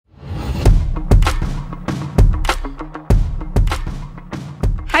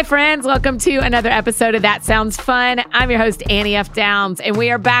Hi, friends. Welcome to another episode of That Sounds Fun. I'm your host, Annie F. Downs, and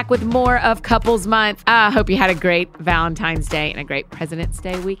we are back with more of Couples Month. I hope you had a great Valentine's Day and a great President's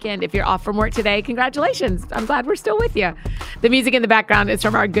Day weekend. If you're off from work today, congratulations. I'm glad we're still with you. The music in the background is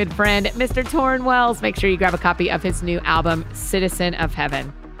from our good friend, Mr. Torrin Wells. Make sure you grab a copy of his new album, Citizen of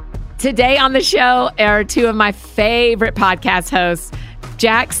Heaven. Today on the show are two of my favorite podcast hosts,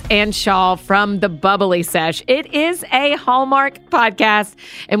 Jax and Shaw from The Bubbly Sesh. It is a Hallmark podcast,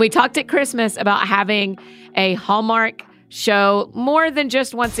 and we talked at Christmas about having a Hallmark show more than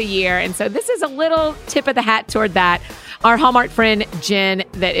just once a year, and so this is a little tip of the hat toward that. Our Hallmark friend, Jen,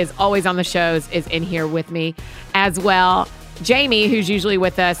 that is always on the shows, is in here with me as well. Jamie, who's usually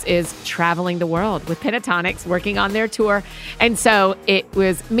with us, is traveling the world with Pentatonix, working on their tour, and so it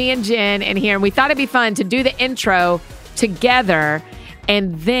was me and Jen in here, and we thought it'd be fun to do the intro together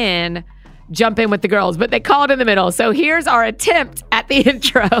and then jump in with the girls, but they called in the middle. So here's our attempt at the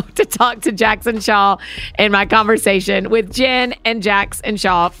intro to talk to Jax and Shaw in my conversation with Jen and Jax and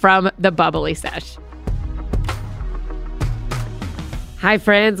Shaw from The Bubbly Sesh. Hi,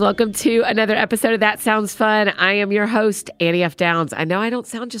 friends. Welcome to another episode of That Sounds Fun. I am your host, Annie F. Downs. I know I don't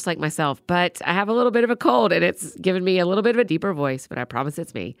sound just like myself, but I have a little bit of a cold, and it's given me a little bit of a deeper voice, but I promise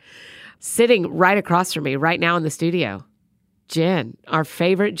it's me. Sitting right across from me right now in the studio, Jen, our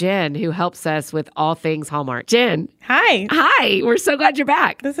favorite Jen, who helps us with all things Hallmark. Jen. Hi. Hi. We're so glad you're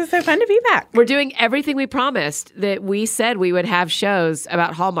back. This is so fun to be back. We're doing everything we promised that we said we would have shows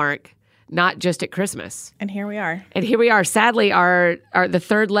about Hallmark, not just at Christmas. And here we are. And here we are. Sadly, our the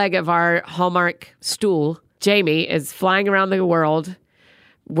third leg of our Hallmark stool, Jamie, is flying around the world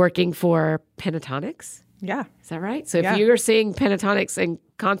working for Pentatonix. Yeah. Is that right? So if you're seeing Pentatonix in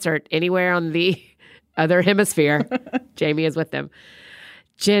concert anywhere on the other hemisphere, Jamie is with them.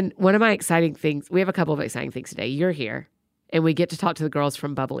 Jen, one of my exciting things, we have a couple of exciting things today. You're here, and we get to talk to the girls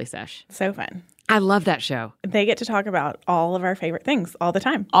from Bubbly Sesh. So fun. I love that show. They get to talk about all of our favorite things all the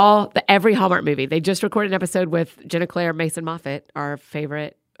time. Every Hallmark movie. They just recorded an episode with Jenna Claire Mason Moffat, our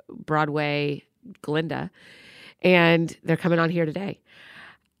favorite Broadway Glinda, and they're coming on here today.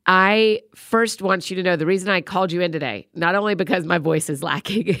 I first want you to know the reason I called you in today, not only because my voice is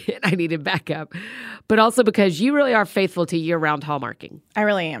lacking and I needed backup, but also because you really are faithful to year-round Hallmarking. I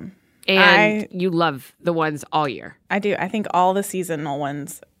really am. And you love the ones all year. I do. I think all the seasonal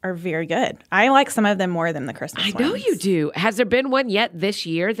ones are very good. I like some of them more than the Christmas ones. I know you do. Has there been one yet this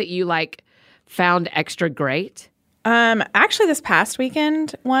year that you found extra great? Actually, this past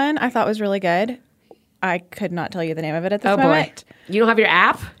weekend one I thought was really good. I could not tell you the name of it at this moment. Boy. You don't have your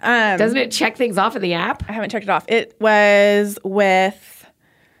app? Doesn't it check things off in the app? I haven't checked it off. It was with,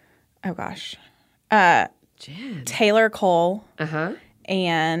 Jen. Taylor Cole. Uh-huh.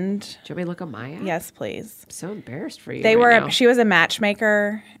 And do you want me to look on my app? Yes, please. I'm so embarrassed for you. She was a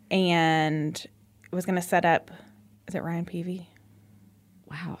matchmaker and was going to set up. Is it Ryan Peavy?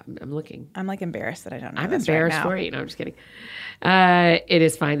 Wow, I'm looking. I'm embarrassed that I don't know. I'm embarrassed for you. No, I'm just kidding. It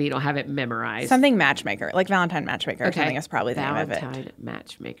is fine that you don't have it memorized. Something matchmaker, like Valentine Matchmaker or something is probably the name of it. Valentine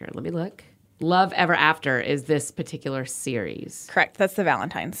Matchmaker. Let me look. Love Ever After is this particular series. Correct. That's the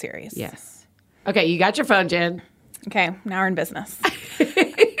Valentine series. Yes. Okay, you got your phone, Jen. Okay, now we're in business.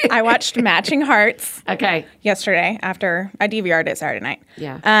 I watched Matching Hearts. Okay. Yesterday after I DVR'd it Saturday night.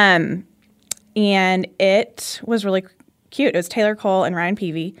 Yeah. And it was really cute. It was Taylor Cole and Ryan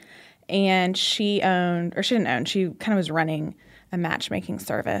Peavy, and she kind of was running a matchmaking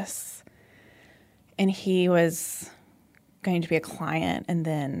service, and he was going to be a client, and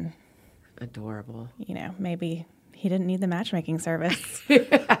then adorable. Maybe he didn't need the matchmaking service.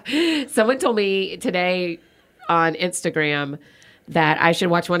 Someone told me today on Instagram that I should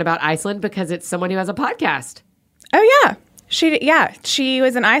watch one about Iceland because it's someone who has a podcast. Oh, yeah. She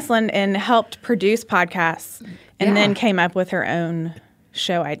was in Iceland and helped produce podcasts and then came up with her own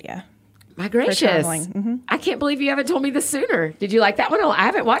show idea. My gracious. Mm-hmm. I can't believe you haven't told me this sooner. Did you like that one? I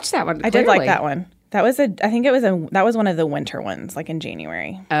haven't watched that one. I did like that one. That was one of the winter ones, like in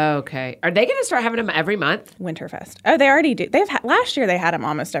January. Okay. Are they going to start having them every month? Winterfest. Oh, they already do. Last year they had them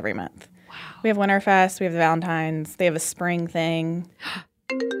almost every month. Wow. We have Winterfest. We have the Valentine's. They have a spring thing.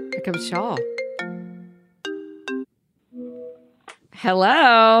 Here comes Shaw.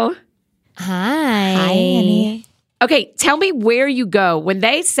 Hello. Hi, Annie. Okay, tell me where you go when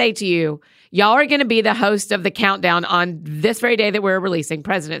they say to you, y'all are going to be the host of the countdown on this very day that we're releasing,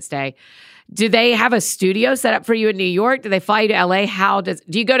 President's Day. Do they have a studio set up for you in New York? Do they fly you to LA?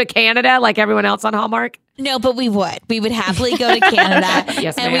 Do you go to Canada like everyone else on Hallmark? No, but we would. We would happily go to Canada.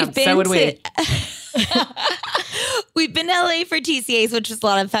 Yes, ma'am. So would we. We've been to LA for TCAs, which was a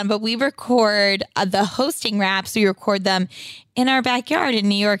lot of fun, but we record the hosting wraps. We record them in our backyard in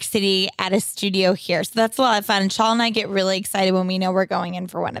New York City at a studio here. So that's a lot of fun. Shawl and I get really excited when we know we're going in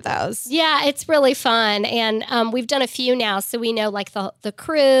for one of those. Yeah, it's really fun. And we've done a few now, so we know like the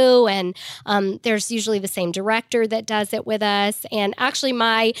crew, and there's usually the same director that does it with us. And actually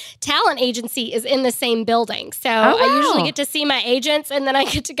my talent agency is in the same building. So I usually get to see my agents, and then I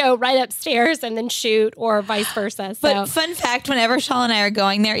get to go right upstairs and then shoot, or vice versa. But fun fact, whenever Shawl and I are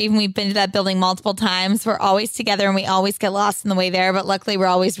going there, even we've been to that building multiple times, we're always together and we always get lost in the way there. But luckily we're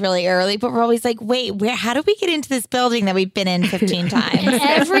always really early. But we're always like, wait, how did we get into this building that we've been in 15 times?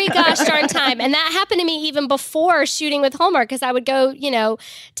 Every gosh darn time. And that happened to me even before shooting with Hallmark, because I would go, to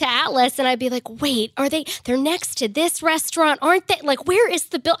Atlas and I'd be like, wait, they're next to this restaurant, aren't they? Like, where is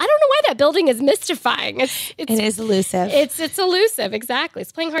the building? I don't know why that building is mystifying. It is elusive. It's elusive. Exactly.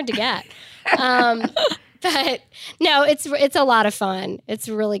 It's playing hard to get. But no, it's a lot of fun. It's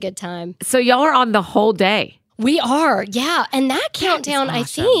a really good time. So y'all are on the whole day. We are, yeah. And that countdown, awesome. I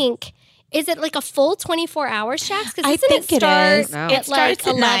think, is it like a full 24 hours, Shax? Because I think it is. No. It starts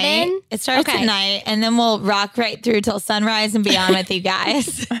at 11. It starts at night, and then we'll rock right through till sunrise and beyond with you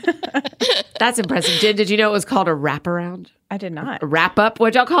guys. That's impressive. Jen, did you know it was called a wraparound? I did not. A wrap up?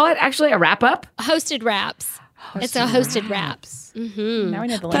 What'd y'all call it? Actually, a wrap up? Hosted wraps. It's a hosted wraps. Mm-hmm. Now we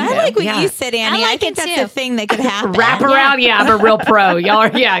know the But lingo. I like what you said, Annie. I I like think it that's too. a thing that could happen. Wrap around? Yeah, I'm a real pro. Y'all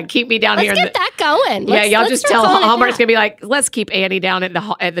are, keep me down here. Let's get that going. Y'all Let's just start tell calling it Hallmark's that. going to be like, let's keep Annie down at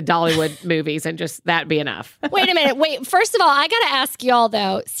the Dollywood movies and just that be enough. Wait a minute. Wait. First of all, I got to ask y'all,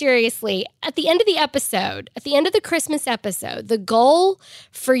 though, seriously, at the end of the episode, at the end of the Christmas episode, the goal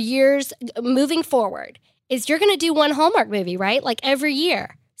for years moving forward is you're going to do one Hallmark movie, right? Like every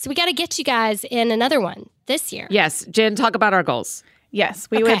year. So we got to get you guys in another one this year. Yes. Jen, talk about our goals. Yes,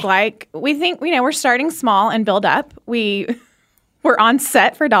 we think, we're starting small and build up. We're on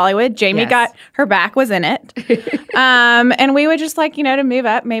set for Dollywood. Jamie her back was in it. And we would just to move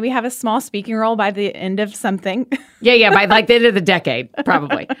up, maybe have a small speaking role by the end of something. Yeah, by like the end of the decade,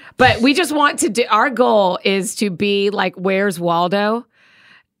 probably. But we just want to do, our goal is to be like Where's Waldo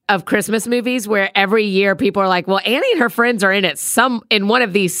of Christmas movies, where every year people are like, well, Annie and her friends are in one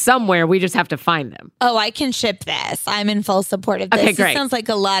of these somewhere. We just have to find them. Oh, I can ship this. I'm in full support of this. Okay, great. It sounds like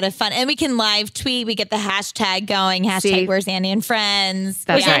a lot of fun. And we can live tweet. We get the hashtag going. Hashtag See? Where's Annie and Friends.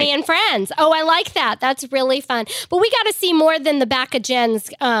 That's right. Annie and Friends. Oh, I like that. That's really fun. But we got to see more than the back of Jen's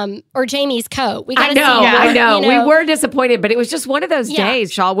or Jamie's coat. We got to see more. I know. We were disappointed, but it was just one of those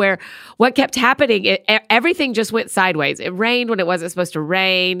days, Shaw, where what kept happening, everything just went sideways. It rained when it wasn't supposed to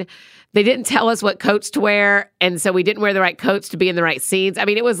rain. They didn't tell us what coats to wear, and so we didn't wear the right coats to be in the right scenes. I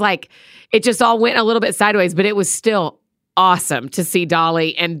mean, it was like, it just all went a little bit sideways, but it was still awesome to see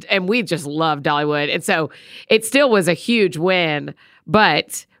Dolly, and we just love Dollywood. And so it still was a huge win,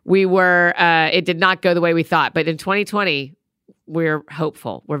 but it did not go the way we thought. But in 2020, we're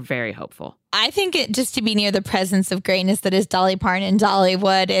hopeful. We're very hopeful. I think just to be near the presence of greatness that is Dolly Parton and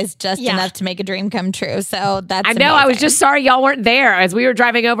Dollywood is just enough to make a dream come true. So that's I know. amazing. I was just sorry y'all weren't there. As we were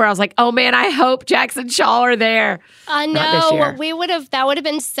driving over, I was like, oh man, I hope Jackson Shaw are there. I know. That would have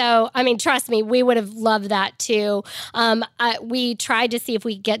been so, I mean, trust me, we would have loved that too. We tried to see if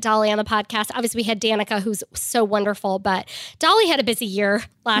we could get Dolly on the podcast. Obviously, we had Danica, who's so wonderful, but Dolly had a busy year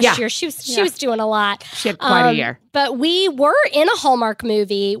last year. She was doing a lot. She had quite a year. But we were in a Hallmark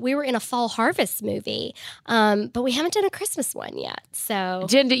movie. We were in a Fall Harvest movie. But we haven't done a Christmas one yet. So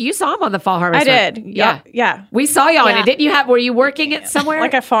Jen, you saw him on the Fall Harvest. I did. Yeah. We saw y'all in it. Were you working at somewhere?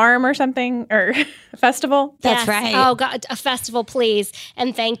 Like a farm or something, or a festival? That's right. Oh God, a festival, please,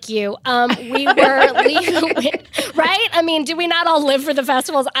 and thank you. We were right. I mean, do we not all live for the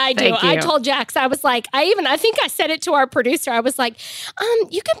festivals? I do. Thank you. I told Jax, I was like, I think I said it to our producer. I was like,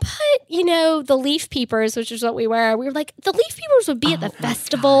 you can put, the leaf peepers, which is what we wear. We were like, the leaf peepers would be at the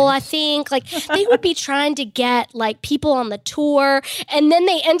festival. I think like they would be trying to get like people on the tour, and then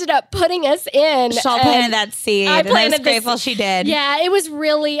they ended up putting us in. Shaw planted that seed, and I was grateful she did. Yeah, it was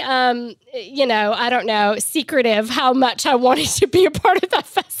really, I don't know, secretive how much I wanted to be a part of that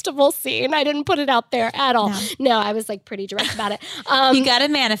festival scene. I didn't put it out there at all. No, I was like pretty direct about it. You got to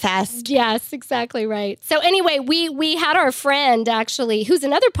manifest. Yes, exactly right. So anyway, we had our friend actually, who's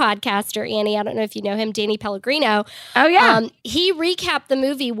another podcaster, Annie. I don't know if you know him, Danny Pellegrino. Oh yeah. He recapped the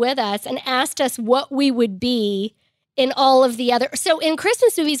movie with us and asked us what we would be in all of the other. So in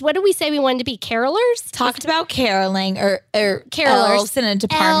Christmas movies, what did we say we wanted to be? Carolers? Talked about caroling or Carolers. elves in a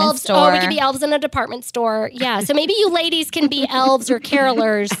department store. Oh, we could be elves in a department store. Yeah. So maybe you ladies can be elves or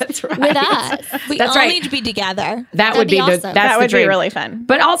carolers with us. We That's all right. need to be together. That would be awesome. That would be dream. really fun.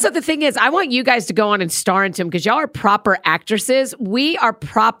 But also the thing is, I want you guys to go on and star into them because y'all are proper actresses. We are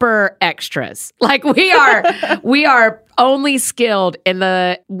proper extras. Like we are only skilled in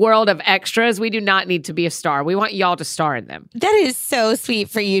the world of extras. We do not need to be a star. We want y'all to star in them. That is so sweet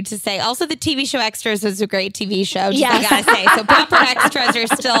for you to say. Also, the TV show Extras is a great TV show. Yes. I gotta say. So proper extras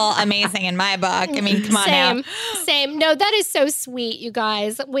are still amazing in my book. I mean, come on now. Same. No, that is so sweet, you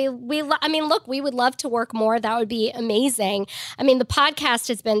guys. I mean, look, we would love to work more. That would be amazing. I mean, the podcast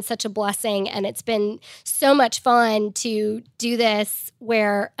has been such a blessing, and it's been so much fun to do this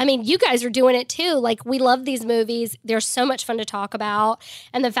where, I mean, you guys are doing it too. Like, we love these movies. They're so much fun to talk about.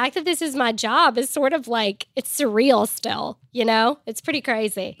 And the fact that this is my job is sort of like, it's surreal still, you know? It's pretty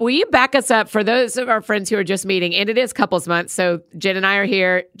crazy. Will you back us up for those of our friends who are just meeting? And it is couples month. So Jen and I are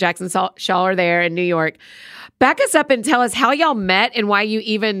here. Jackson Shaw are there in New York. Back us up and tell us how y'all met and why you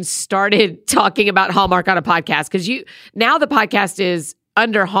even started talking about Hallmark on a podcast. Because now the podcast is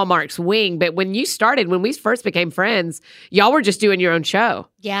under Hallmark's wing. But when you started, when we first became friends, y'all were just doing your own show.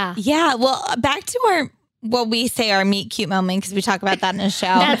 Yeah. Well, back to what we say our meet cute moment, because we talk about that in a show.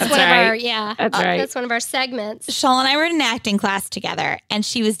 That's one right. of our, That's right. That's one of our segments. Shawl and I were in an acting class together, and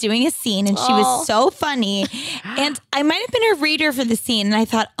she was doing a scene, and she was so funny. And I might have been her reader for the scene, and I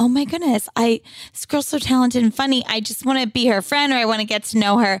thought, oh my goodness, this girl's so talented and funny. I just want to be her friend, or I want to get to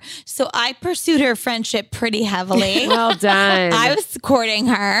know her. So I pursued her friendship pretty heavily. Well done. I was courting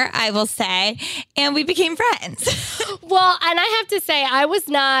her, I will say, and we became friends. Well, and I have to say, I was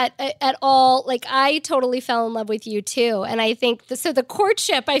not at all, like, I totally fell in love with you too. And I think, so the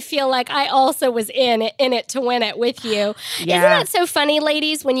courtship, I feel like I also was in it to win it with you. Yeah. Isn't that so funny,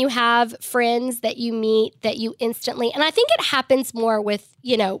 ladies, when you have friends that you meet that you instantly, and I think it happens more with,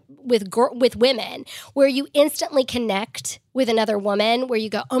 with women, where you instantly connect with another woman, where you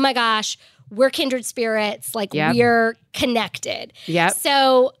go, oh my gosh, we're kindred spirits, like we're connected. Yep.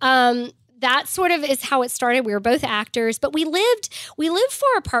 So, that sort of is how it started. We were both actors, but we lived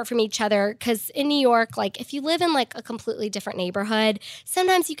far apart from each other, because in New York, like, if you live in like a completely different neighborhood,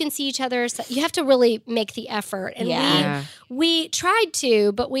 sometimes you can see each other. So you have to really make the effort. And we tried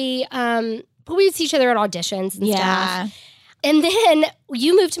to, but we would see each other at auditions and stuff. And then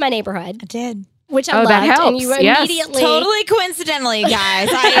you moved to my neighborhood. I did. Which I loved. That helps. And you immediately... Totally coincidentally, guys.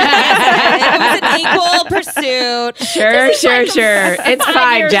 It was an equal pursuit. Sure. It's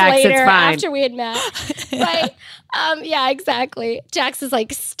fine, Jax. It's fine. After we had met. Right? Yeah, exactly. Jax is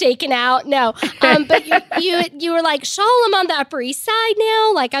like staking out. No. But you were like, Shawl, I'm on the Upper East Side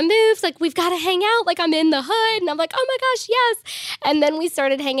now. Like, I moved. Like, we've got to hang out. Like, I'm in the hood. And I'm like, oh my gosh, yes. And then we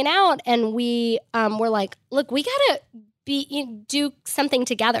started hanging out, and we were like, look, we got to do something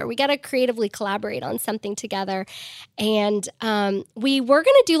together. We got to creatively collaborate on something together. And we were going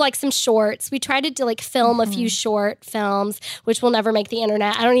to do like some shorts. We tried to do like film a few short films, which will never make the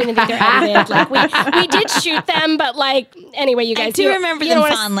internet. I don't even think they're edited. Like we did shoot them, but like, anyway, you guys. I do remember them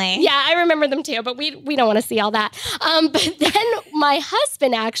fondly. Yeah, I remember them too, but we don't want to see all that. But then my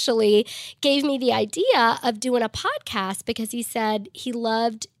husband actually gave me the idea of doing a podcast, because he said he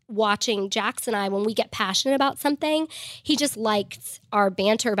loved watching Jax and I, when we get passionate about something, he just liked our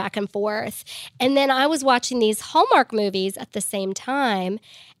banter back and forth. And then I was watching these Hallmark movies at the same time,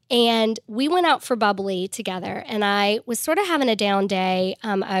 and we went out for bubbly together, and I was sort of having a down day.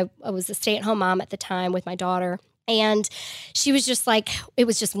 I was a stay-at-home mom at the time with my daughter. And she was just like, it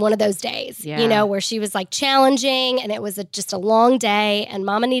was just one of those days, where she was like challenging, and it was just a long day, and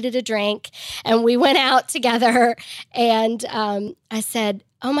Mama needed a drink, and we went out together. And I said,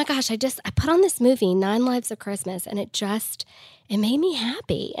 oh my gosh, I put on this movie, 9 Lives of Christmas, and it made me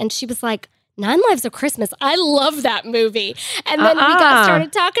happy. And she was like, 9 Lives of Christmas. I love that movie. And then we got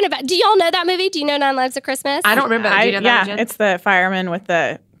started talking about, do y'all know that movie? Do you know 9 Lives of Christmas? I don't remember that. Do you know that, Jen? It's the fireman with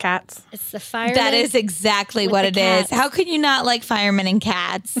the cats. It's the fireman. That is exactly what it is. How could you not like firemen and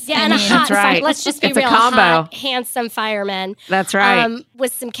cats? Yeah, and a hot right. Let's just be It's real. a combo. Hot, handsome fireman. That's right.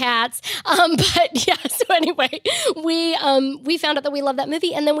 With some cats. But yeah, so anyway, we found out that we love that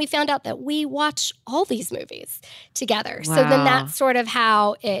movie, and then we found out that we watch all these movies together. Wow. So then that's sort of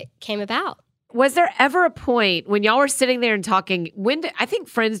how it came about. Was there ever a point when y'all were sitting there and talking, I think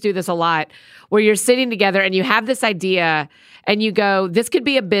friends do this a lot, where you're sitting together and you have this idea and you go, this could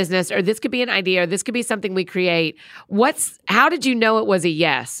be a business, or this could be an idea, or this could be something we create. How did you know it was a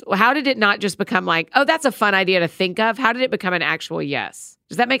yes? How did it not just become like, oh, that's a fun idea to think of? How did it become an actual yes?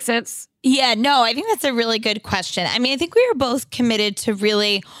 Does that make sense? Yeah, no, I think that's a really good question. I mean, I think we were both committed to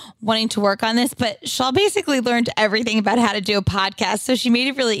really wanting to work on this, but Shaw basically learned everything about how to do a podcast. So she made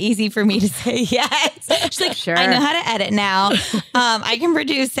it really easy for me to say yes. She's like, Sure. I know how to edit now. I can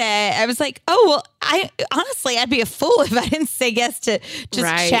produce it. I was like, oh, well, I'd be a fool if I didn't say yes to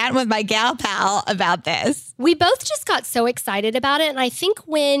just chatting with my gal pal about this. We both just got so excited about it. And I think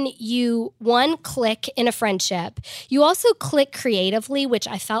when you, one, click in a friendship, you also click creatively, which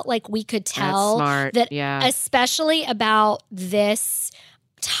I felt like we could tell that, especially about this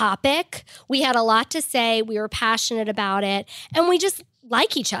topic, we had a lot to say. We were passionate about it, and we just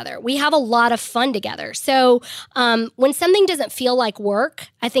like each other. We have a lot of fun together. So when something doesn't feel like work,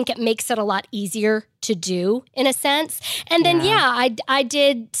 I think it makes it a lot easier to do in a sense. And then, I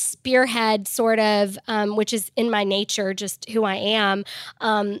did spearhead sort of, which is in my nature, just who I am,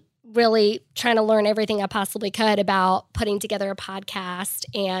 really trying to learn everything I possibly could about putting together a podcast,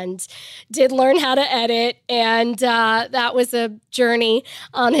 and did learn how to edit. And that was a journey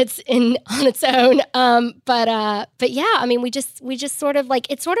on its own. But yeah, I mean, we just sort of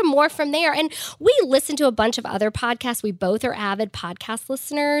like, it's sort of more from there. And we listen to a bunch of other podcasts. We both are avid podcast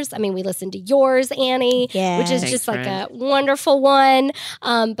listeners. I mean, we listen to yours, Annie, which is just like a wonderful one.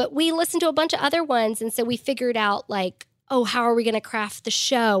 But we listen to a bunch of other ones. And so we figured out like, oh, how are we going to craft the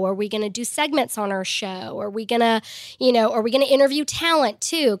show? Are we going to do segments on our show? Are we going to, are we going to interview talent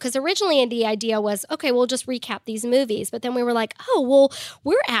too? Because originally the idea was, okay, we'll just recap these movies. But then we were like, oh, well,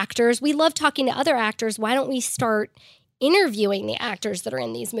 we're actors. We love talking to other actors. Why don't we start interviewing the actors that are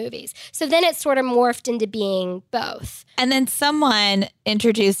in these movies? So then it sort of morphed into being both. And then someone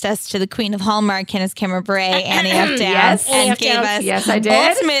introduced us to the Queen of Hallmark, Candace Cameron Bure, Annie F. Downs, and gave us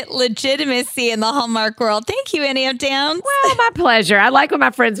ultimate legitimacy in the Hallmark world. Thank you, Annie F. Downs. Well, my pleasure. I like when my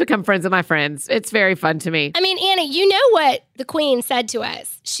friends become friends of my friends. It's very fun to me. I mean, Annie, you know what the Queen said to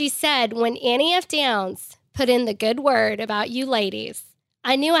us? She said, when Annie F. Downs put in the good word about you ladies,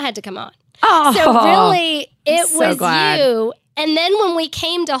 I knew I had to come on. Oh, so really, it so was glad. you. And then when we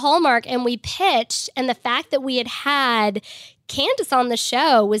came to Hallmark and we pitched, and the fact that we had Candace on the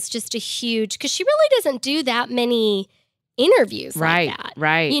show was just a huge, because she really doesn't do that many interviews like that.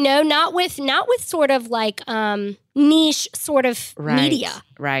 Right. Not with sort of like niche sort of media.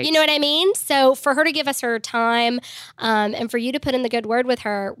 Right. You know what I mean? So for her to give us her time and for you to put in the good word with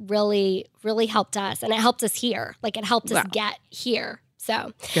her really, really helped us. And it helped us here. Like it helped us get here.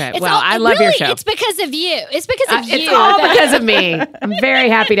 So good. Well, I love your show. It's because of you. It's because of you. It's all because of me. I'm very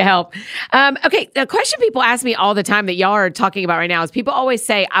happy to help. Okay, the question people ask me all the time that y'all are talking about right now is people always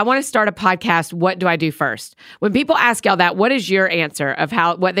say, I want to start a podcast. What do I do first? When people ask y'all that, what is your answer of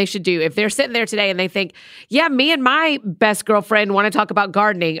what they should do? If they're sitting there today and they think, yeah, me and my best girlfriend want to talk about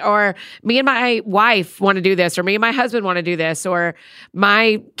gardening, or me and my wife want to do this, or me and my husband want to do this, or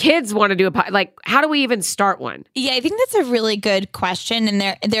my kids want to do like, how do we even start one? Yeah, I think that's a really good question.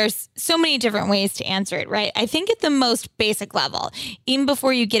 And there's so many different ways to answer it, right? I think at the most basic level, even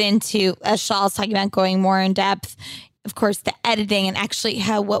before you get into, as Shaw's talking about, going more in depth, of course, the editing and actually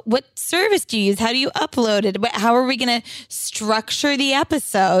what service do you use? How do you upload it? How are we going to structure the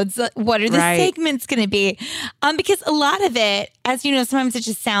episodes? What are the segments going to be? Because a lot of it, as you know, sometimes it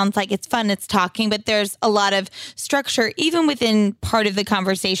just sounds like it's fun, it's talking, but there's a lot of structure, even within part of the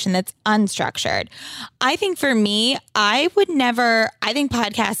conversation that's unstructured. I think for me, I think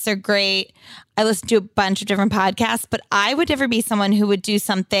podcasts are great. I listen to a bunch of different podcasts, but I would never be someone who would do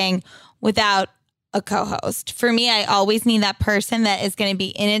something without a co-host. For me, I always need that person that is going to be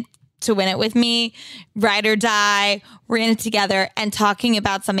in it to win it with me, ride or die. We're in it together and talking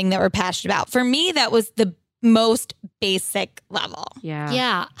about something that we're passionate about. For me, that was the most basic level.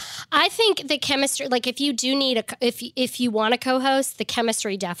 Yeah. I think the chemistry, like if you do need if you want a co-host, the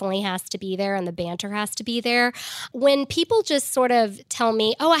chemistry definitely has to be there and the banter has to be there. When people just sort of tell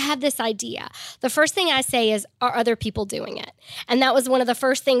me, oh, I have this idea, the first thing I say is, are other people doing it? And that was one of the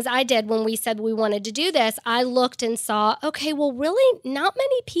first things I did when we said we wanted to do this. I looked and saw, okay, well, really not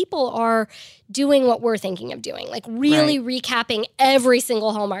many people are doing what we're thinking of doing, like really recapping every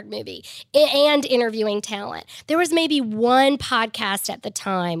single Hallmark movie and interviewing talent. There was maybe one podcast at the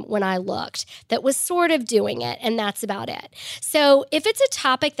time when I looked that was sort of doing it, and that's about it. So if it's a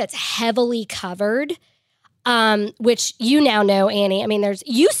topic that's heavily covered, which you now know, Annie, I mean,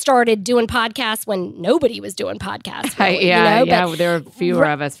 you started doing podcasts when nobody was doing podcasts. Really, there were fewer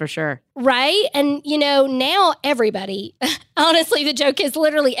of us for sure. Right. And, now everybody, honestly, the joke is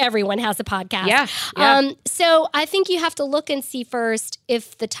literally everyone has a podcast. Yeah. So I think you have to look and see first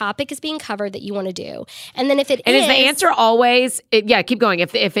if the topic is being covered that you want to do. And then if it is the answer always, keep going.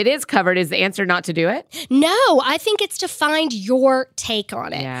 If it is covered, is the answer not to do it? No, I think it's to find your take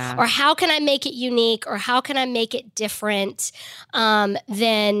on it. Yeah. Or how can I make it unique? Or how can I make it different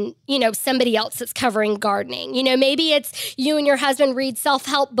than, somebody else that's covering gardening? Maybe it's you and your husband read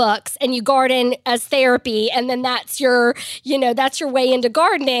self-help books and and you garden as therapy, and then that's your way into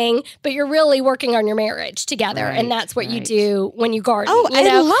gardening, but you're really working on your marriage together, and that's what you do when you garden. Oh,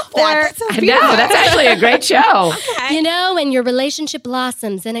 I love that. I know, that's actually a great show. And your relationship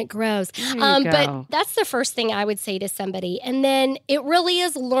blossoms and it grows. Go. But that's the first thing I would say to somebody. And then it really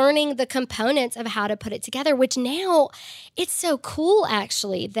is learning the components of how to put it together, which now it's so cool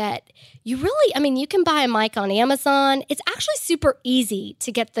actually that you can buy a mic on Amazon. It's actually super easy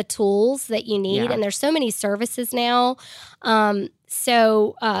to get the tools that you need. Yeah. And there's so many services now. You're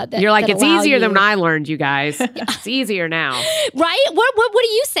like, it's easier than when I learned, you guys. It's easier now. Right? What do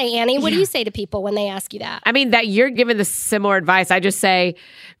you say, Annie? What do you say to people when they ask you that? I mean, that you're giving the similar advice. I just say,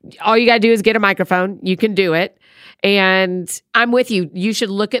 all you got to do is get a microphone. You can do it. And I'm with you. You should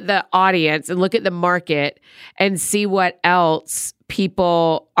look at the audience and look at the market and see what else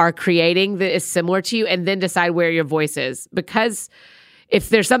people are creating that is similar to you, and then decide where your voice is. Because if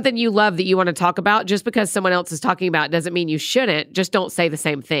there's something you love that you want to talk about, just because someone else is talking about it doesn't mean you shouldn't. Just don't say the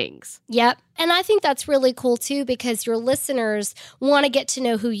same things. Yep. And I think that's really cool too, because your listeners want to get to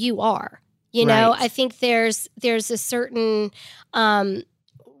know who you are. You know, I think there's a certain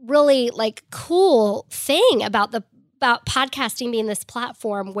really like cool thing about podcasting being this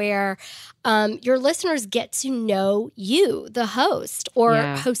platform where your listeners get to know you, the host or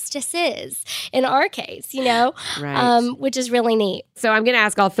hostesses in our case, which is really neat. So I'm going to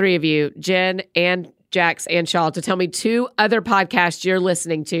ask all three of you, Jen and Jax and Shaw, to tell me 2 other podcasts you're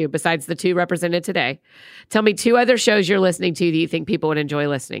listening to besides the 2 represented today. Tell me 2 other shows you're listening to that you think people would enjoy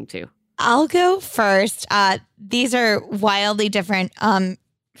listening to. I'll go first. These are wildly different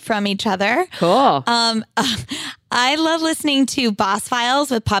from each other. Cool. I love listening to Boss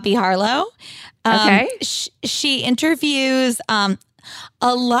Files with Poppy Harlow. Okay. She interviews a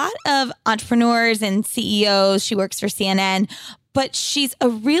lot of entrepreneurs and CEOs. She works for CNN, but she's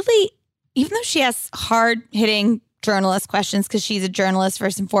even though she has hard-hitting journalist questions, because she's a journalist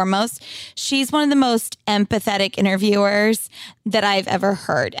first and foremost, she's one of the most empathetic interviewers that I've ever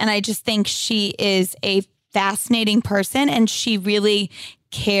heard. And I just think she is a fascinating person, and she really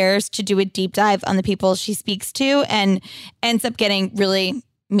cares to do a deep dive on the people she speaks to and ends up getting really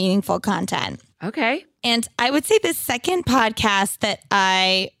meaningful content. Okay. And I would say the second podcast that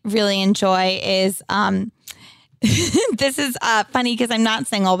I really enjoy is this is funny because I'm not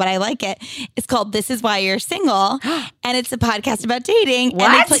single, but I like it. It's called This Is Why You're Single. And it's a podcast about dating. What?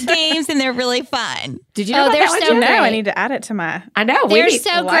 And they play games and they're really fun. Did you know about they're that one, so Jen? No, great. I need to add it to my. I know. They're we need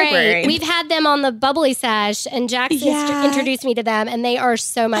so library. great. We've had them on the Bubbly Sesh, and Jax introduced me to them, and they are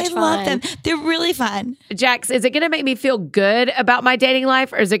so much fun. I love them. They're really fun. Jax, is it going to make me feel good about my dating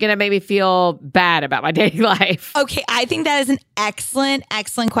life, or is it going to make me feel bad about my dating life? Okay, I think that is an excellent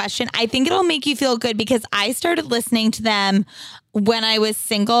question. I think it'll make you feel good because I started listening to them when I was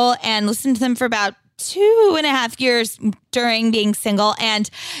single and listened to them for about 2.5 years during being single. And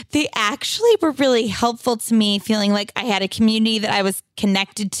they actually were really helpful to me, feeling like I had a community that I was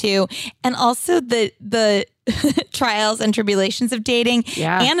connected to, and also the trials and tribulations of dating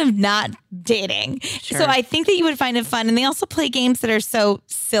and of not dating. Sure. So I think that you would find it fun. And they also play games that are so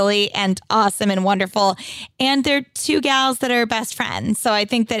silly and awesome and wonderful. And they're 2 gals that are best friends. So I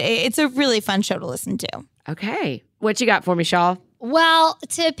think that it's a really fun show to listen to. Okay. What you got for me, Shaw? Well,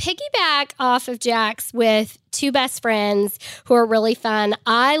 to piggyback off of Jax with 2 best friends who are really fun,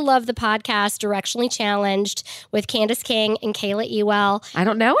 I love the podcast Directionally Challenged with Candace King and Kayla Ewell. I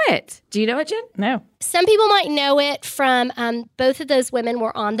don't know it. Do you know it, Jen? No. Some people might know it from both of those women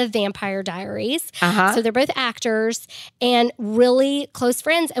were on the Vampire Diaries. So they're both actors and really close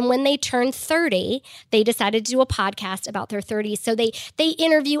friends. And when they turned 30, they decided to do a podcast about their 30s. So they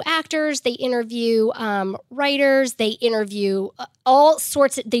interview actors, they interview writers, they interview all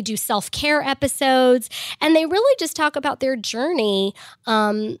sorts of, they do self-care episodes, and they really just talk about their journey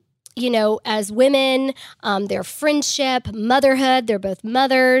as women, their friendship, motherhood. They're both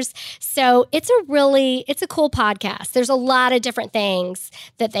mothers. So it's a cool podcast. There's a lot of different things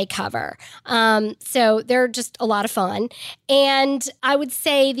that they cover. So they're just a lot of fun. And I would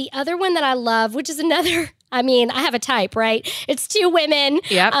say the other one that I love, which is another, I have a type, right? It's 2 women,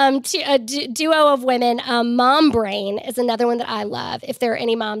 a duo of women. Mom Brain is another one that I love. If there are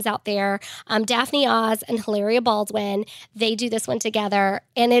any moms out there, Daphne Oz and Hilaria Baldwin, they do this one together,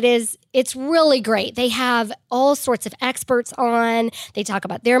 and it's really great. They have all sorts of experts on. They talk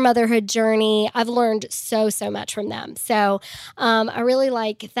about their motherhood journey. I've learned so much from them. So I really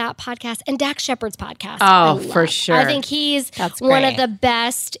like that podcast, and Dax Shepard's podcast. Oh, for sure. I think he's one of the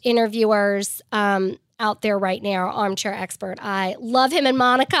best interviewers out there right now, Armchair Expert. I love him and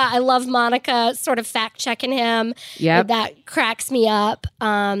Monica. I love Monica sort of fact checking him. Yep. That cracks me up.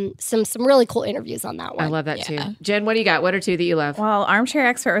 Some really cool interviews on that one. I love that too. Jen, what do you got? What are two that you love? Well, Armchair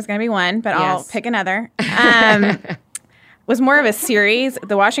Expert was going to be one, but I'll Yes. pick another. Was more of a series.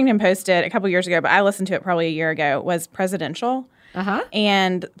 The Washington Post did a couple years ago, but I listened to it probably a year ago, was Presidential. Uh-huh.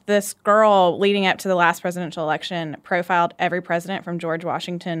 And this girl, leading up to the last presidential election, profiled every president from George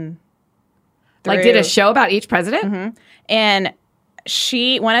Washington Like did a through- show about each president? And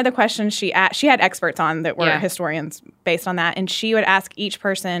one of the questions she asked, she had experts on that were Yeah. historians based on that, and she would ask each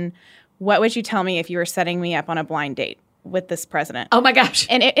person, "What would you tell me if you were setting me up on a blind date with this president?" Oh my gosh.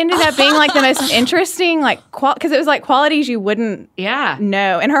 And it ended up being like the most interesting, like, because it was like qualities you wouldn't Yeah.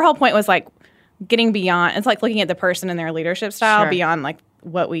 know. And her whole point was like getting beyond. It's like looking at the person and their leadership style Sure. beyond like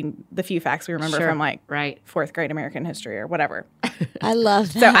the few facts we remember Sure. from like Right. fourth grade American history or whatever. I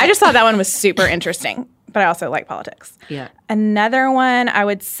love that. So I just thought that one was super interesting. But I also like politics. Yeah. Another one I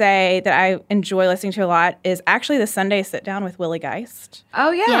would say that I enjoy listening to a lot is actually the Sunday Sit Down with Willie Geist. Oh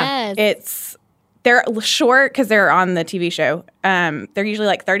yeah. Yes. They're short because they're on the TV show. They're usually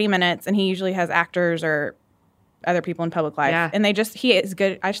like 30 minutes, and he usually has actors or other people in public life. Yeah. And he is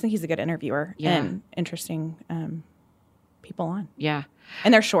good. I just think he's a good interviewer Yeah. and interesting people on. Yeah.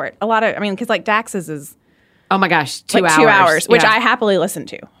 And they're short. Because like Dax's is Oh my gosh. 2 like hours. 2 hours, which Yeah. I happily listen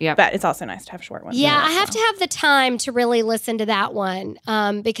to. Yep. But it's also nice to have short ones. Yeah, in I there have as to have the time to really listen to that one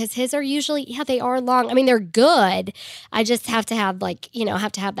because his are usually, they are long. I mean, they're good. I just have to have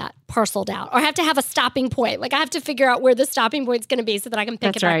that parceled out, or I have to have a stopping point. Like I have to figure out where the stopping point's going to be so that I can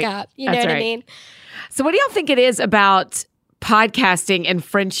pick That's it back right. up. You know That's what I right. mean? So what do y'all think it is about podcasting and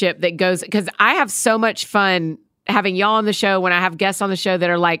friendship that goes, because I have so much fun having y'all on the show when I have guests on the show that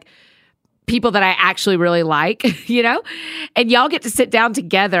are like people that I actually really like, and y'all get to sit down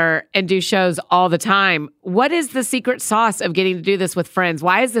together and do shows all the time. What is the secret sauce of getting to do this with friends?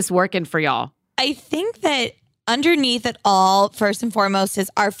 Why is this working for y'all? I think that underneath it all, first and foremost, is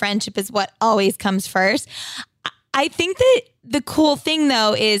our friendship is what always comes first. I think that the cool thing,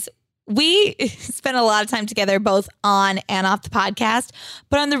 though, is we spend a lot of time together, both on and off the podcast.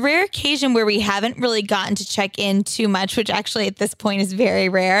 But on the rare occasion where we haven't really gotten to check in too much, which actually at this point is very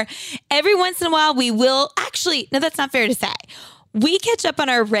rare, every once in a while we will no, that's not fair to say. We catch up on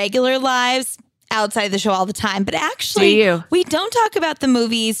our regular lives outside of the show all the time, but actually we don't talk about the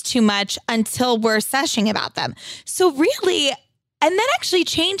movies too much until we're seshing about them. So really, and that actually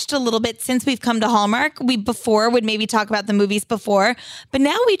changed a little bit since we've come to Hallmark. We before would maybe talk about the movies before, but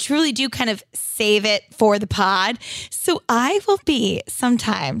now we truly do kind of save it for the pod. So I will be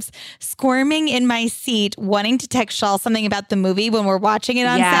sometimes squirming in my seat, wanting to text Shawl something about the movie when we're watching it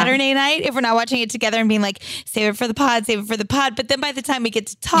on Saturday night, if we're not watching it together, and being like, save it for the pod, save it for the pod. But then by the time we get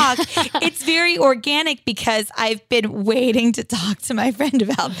to talk, it's very organic because I've been waiting to talk to my friend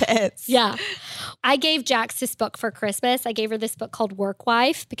about this. Yeah. I gave Jax this book for Christmas. I gave her this book called Work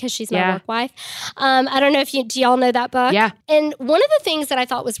Wife because she's my work wife. I don't know if do y'all know that book? Yeah. And one of the things that I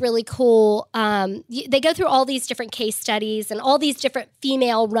thought was really cool, they go through all these different case studies and all these different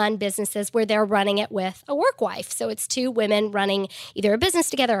female-run businesses where they're running it with a work wife. So it's two women running either a business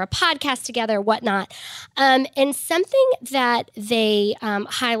together, a podcast together, whatnot. And something that they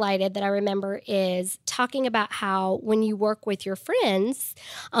highlighted that I remember is talking about how when you work with your friends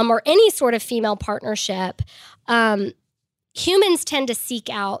or any sort of female partnership, humans tend to seek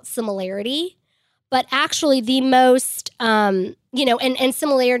out similarity, but actually the most, and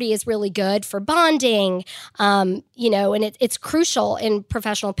similarity is really good for bonding, and it's crucial in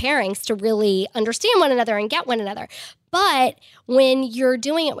professional pairings to really understand one another and get one another. But when you're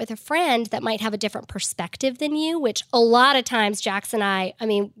doing it with a friend that might have a different perspective than you, which a lot of times Jax and I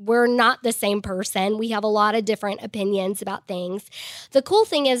mean, we're not the same person. We have a lot of different opinions about things. The cool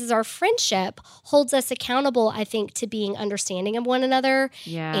thing is our friendship holds us accountable, I think, to being understanding of one another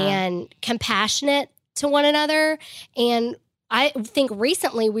and compassionate to one another. And I think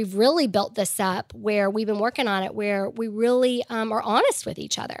recently we've really built this up where we've been working on it, where we really are honest with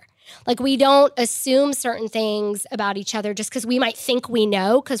each other. Like we don't assume certain things about each other just because we might think we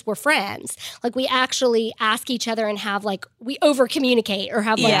know because we're friends. Like we actually ask each other and have we over communicate or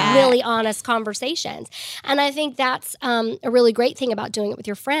have really honest conversations. And I think that's a really great thing about doing it with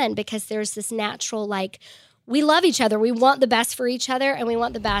your friend, because there's this natural we love each other. We want the best for each other, and we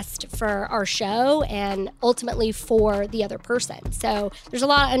want the best for our show and ultimately for the other person. So there's a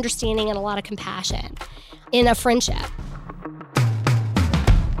lot of understanding and a lot of compassion in a friendship.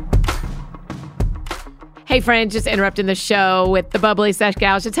 Hey, friends, just interrupting the show with the bubbly sesh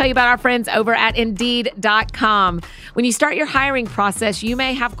gals to tell you about our friends over at Indeed.com. When you start your hiring process, you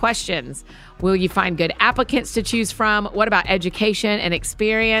may have questions. Will you find good applicants to choose from? What about education and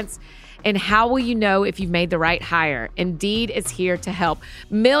experience? And how will you know if you've made the right hire? Indeed is here to help.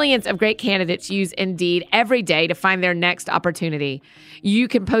 Millions of great candidates use Indeed every day to find their next opportunity. You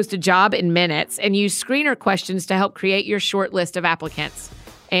can post a job in minutes and use screener questions to help create your short list of applicants.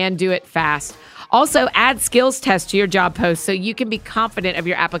 And do it fast. Also, add skills tests to your job post so you can be confident of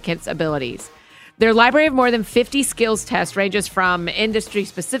your applicant's abilities. Their library of more than 50 skills tests ranges from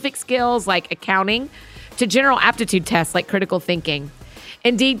industry-specific skills like accounting to general aptitude tests like critical thinking.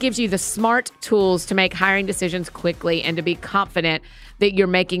 Indeed gives you the smart tools to make hiring decisions quickly and to be confident that you're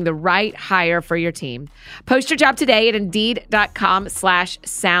making the right hire for your team. Post your job today at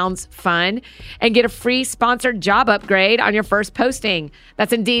Indeed.com/soundsfun and get a free sponsored job upgrade on your first posting.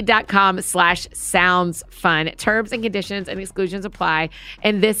 That's Indeed.com/soundsfun. Terms and conditions and exclusions apply.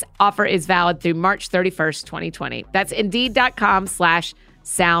 And this offer is valid through March 31st, 2020. That's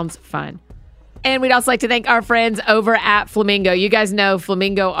Indeed.com/soundsfun. And we'd also like to thank our friends over at Flamingo. You guys know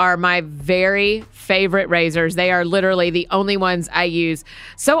Flamingo are my very favorite razors. They are literally the only ones I use.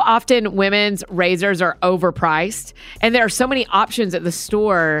 So often women's razors are overpriced, and there are so many options at the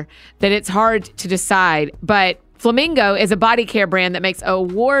store that it's hard to decide. But Flamingo is a body care brand that makes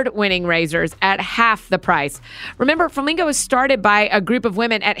award-winning razors at half the price. Remember, Flamingo was started by a group of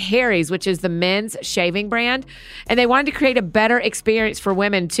women at Harry's, which is the men's shaving brand, and they wanted to create a better experience for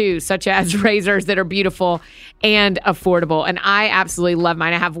women too, such as razors that are beautiful and affordable. And I absolutely love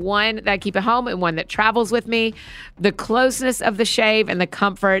mine. I have one that I keep at home and one that travels with me. The closeness of the shave and the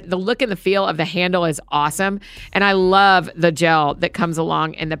comfort, the look and the feel of the handle is awesome. And I love the gel that comes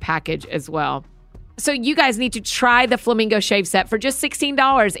along in the package as well. So you guys need to try the Flamingo shave set for just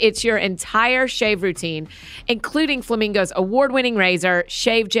 $16. It's your entire shave routine, including Flamingo's award-winning razor,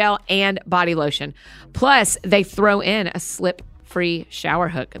 shave gel, and body lotion. Plus, they throw in a slip-free shower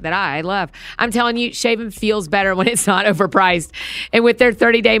hook that I love. I'm telling you, shaving feels better when it's not overpriced. And with their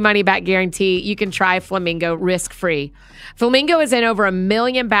 30-day money-back guarantee, you can try Flamingo risk-free. Flamingo is in over 1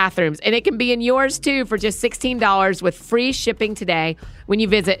 million bathrooms, and it can be in yours too for just $16 with free shipping today when you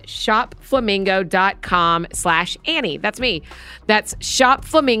visit shopflamingo.com/Annie. That's me. That's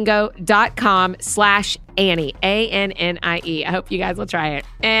shopflamingo.com/Annie, ANNIE. I hope you guys will try it.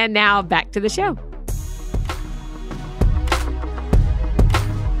 And now back to the show.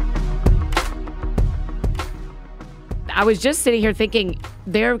 I was just sitting here thinking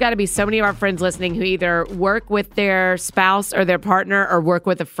there have got to be so many of our friends listening who either work with their spouse or their partner or work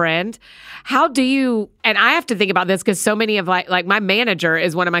with a friend. How do you, and I have to think about this because so many of like my manager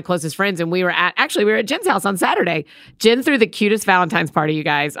is one of my closest friends, and we were at Jen's house on Saturday. Jen threw the cutest Valentine's party, you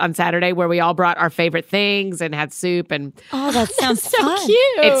guys, on Saturday, where we all brought our favorite things and had soup. And oh, that sounds so fun. cute.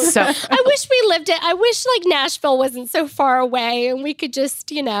 It's so, I wish we lived it. I wish like Nashville wasn't so far away and we could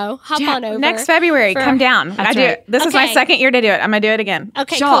just, hop on over. Next February, come down. I do it. This is my second year to do it. I'm going to do it again.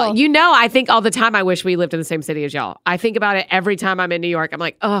 Okay, y'all, cool. I think all the time I wish we lived in the same city as y'all. I think about it every time I'm in New York. I'm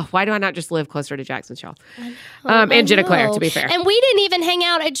like, oh, why do I not just live closer to Jackson's, y'all? And Jenna Claire, to be fair. And we didn't even hang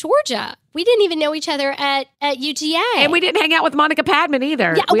out at Georgia. We didn't even know each other at UGA. And we didn't hang out with Monica Padman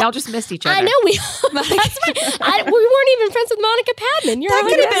either. Yeah, we all just missed each other. I know. We weren't even friends with Monica Padman. That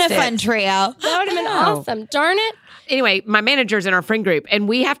could have been a fun trio. That would have been awesome. Darn it. Anyway, my manager's in our friend group, and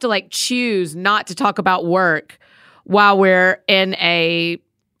we have to choose not to talk about work while we're in a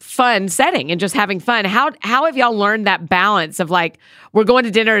fun setting and just having fun. How have y'all learned that balance of we're going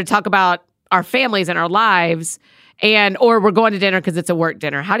to dinner to talk about our families and our lives, or we're going to dinner because it's a work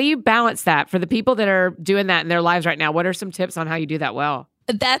dinner? How do you balance that for the people that are doing that in their lives right now? What are some tips on how you do that well?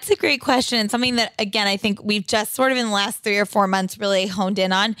 That's a great question, and something that, again, I think we've just sort of in the last 3 or 4 months really honed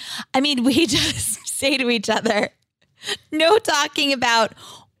in on. I mean, we just say to each other, no talking about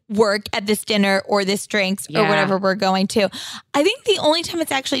work at this dinner or this drinks or whatever we're going to. I think the only time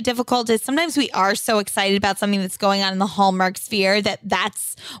it's actually difficult is sometimes we are so excited about something that's going on in the Hallmark sphere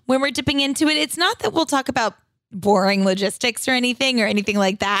that's when we're dipping into it. It's not that we'll talk about boring logistics or anything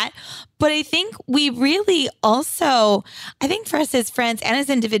like that. But I think we really also, I think for us as friends and as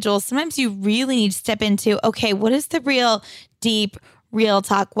individuals, sometimes you really need to step into, okay, what is the real deep real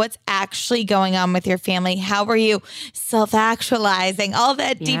talk? What's actually going on with your family? How are you self-actualizing? All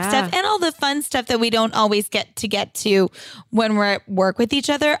that deep stuff and all the fun stuff that we don't always get to when we're at work with each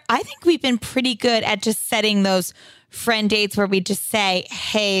other. I think we've been pretty good at just setting those friend dates where we just say,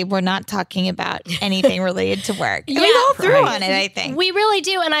 hey, we're not talking about anything related to work. And Yeah. we go through Right. on it, I think. We really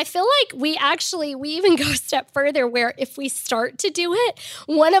do. And I feel like we even go a step further where if we start to do it,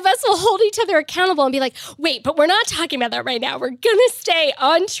 one of us will hold each other accountable and be like, wait, but we're not talking about that right now. We're going to stay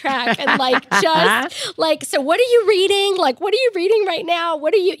on track and like just like, so what are you reading? Like, what are you reading right now?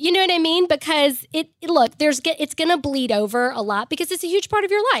 What are you know what I mean? Because it's going to bleed over a lot because it's a huge part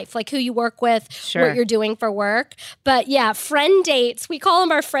of your life, like who you work with, Sure. what you're doing for work. But yeah, friend dates, we call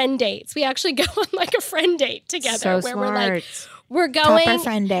them our friend dates. We actually go on like a friend date together So where smart. we're like, we're going Proper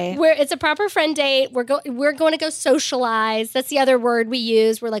friend day. where it's a proper friend date. We're going to go socialize. That's the other word we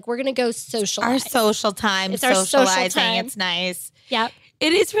use. We're like, we're going to go socialize. Our social time, It's our social socializing, time. it's nice. Yep.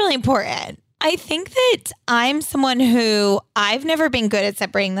 It is really important. I think that I'm someone who I've never been good at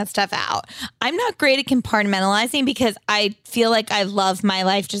separating that stuff out. I'm not great at compartmentalizing because I feel like I love my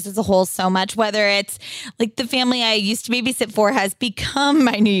life just as a whole so much, whether it's like the family I used to babysit for has become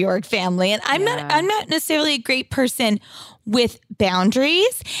my New York family. And I'm not necessarily a great person with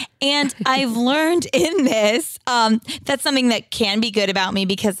boundaries. And I've learned in this, that's something that can be good about me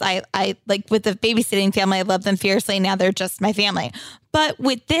because I like with the babysitting family, I love them fiercely. Now they're just my family. But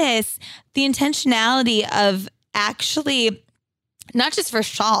with this, the intentionality of actually not just for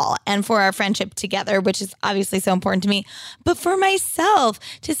Shawl and for our friendship together, which is obviously so important to me, but for myself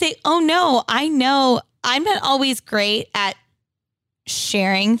to say, oh no, I know I'm not always great at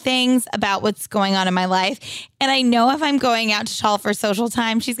sharing things about what's going on in my life. And I know if I'm going out to Shawl for social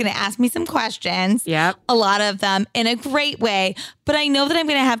time, she's going to ask me some questions. Yep. A lot of them in a great way. But I know that I'm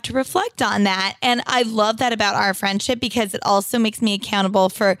going to have to reflect on that. And I love that about our friendship because it also makes me accountable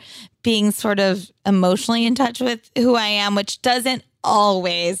for being sort of emotionally in touch with who I am, which doesn't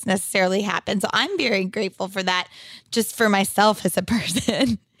always necessarily happen. So I'm very grateful for that just for myself as a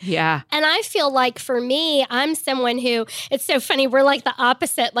person. Yeah. And I feel like for me, I'm someone who, it's so funny, we're like the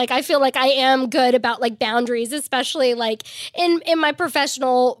opposite. Like I feel like I am good about like boundaries, especially like in my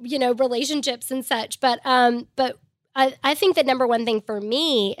professional, relationships and such. But I think the number one thing for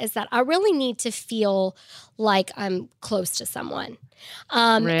me is that I really need to feel like I'm close to someone.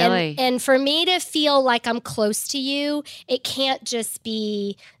 Really? And for me to feel like I'm close to you, it can't just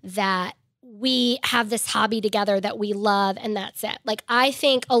be that we have this hobby together that we love and that's it. Like I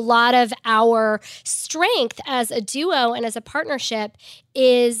think a lot of our strength as a duo and as a partnership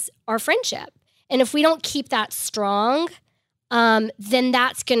is our friendship. And if we don't keep that strong, then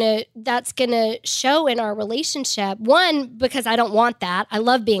that's gonna show in our relationship. One, because I don't want that. I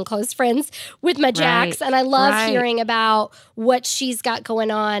love being close friends with my Jax, Right. and I love Right. hearing about what she's got going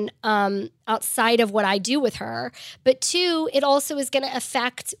on outside of what I do with her. But two, it also is going to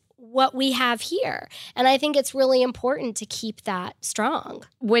affect what we have here. And I think it's really important to keep that strong.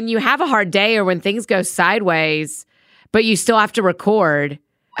 When you have a hard day or when things go sideways, but you still have to record,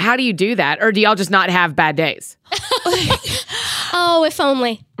 how do you do that? Or do y'all just not have bad days? Oh, if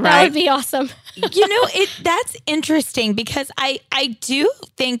only. That Right. would be awesome. That's interesting because I do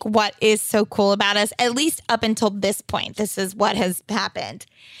think what is so cool about us, at least up until this point, this is what has happened.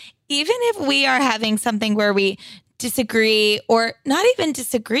 Even if we are having something where we disagree or not even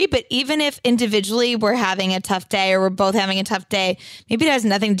disagree, but even if individually we're having a tough day or we're both having a tough day, maybe it has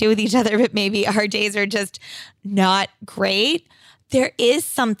nothing to do with each other, but maybe our days are just not great. There is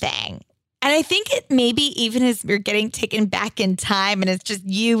something. And I think it maybe even as we're getting taken back in time and it's just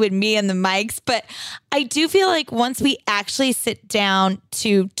you and me and the mics, but I do feel like once we actually sit down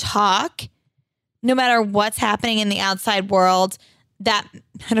to talk, no matter what's happening in the outside world, that,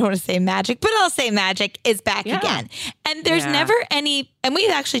 I don't want to say magic, but I'll say magic is back Yeah. again. And there's Yeah. never any, and we've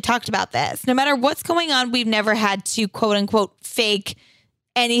actually talked about this, no matter what's going on, we've never had to quote unquote fake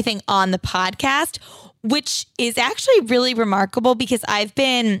anything on the podcast, which is actually really remarkable because I've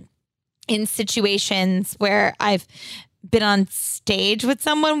been in situations where I've been on stage with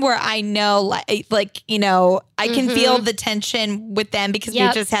someone where I know I can feel the tension with them because we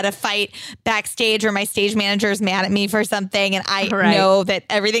Yep. just had a fight backstage or my stage manager is mad at me for something and I Right. know that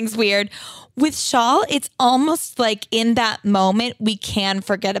everything's weird. With Shawl, it's almost like in that moment we can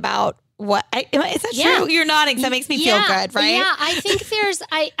forget about what is that Yeah. true? You're nodding, so that makes me feel good, right? Yeah, I think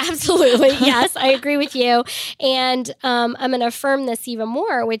I absolutely, yes, I agree with you. And I'm going to affirm this even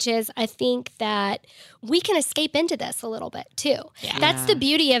more, which is I think that we can escape into this a little bit too. Yeah. That's the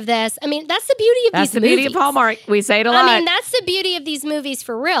beauty of this. I mean, that's the beauty of That's these the beauty of movies. Hallmark. We say it a lot. I mean, that's the beauty of these movies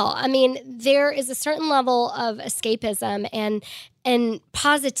for real. I mean, there is a certain level of escapism and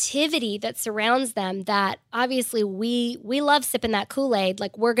positivity that surrounds them that obviously we love sipping that Kool-Aid,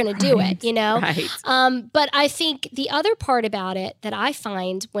 like we're going to do it, Right. But I think the other part about it that I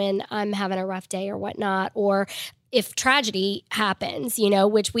find when I'm having a rough day or whatnot, or if tragedy happens, you know,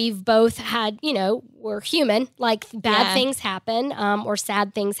 which we've both had, you know, we're human, like bad things happen or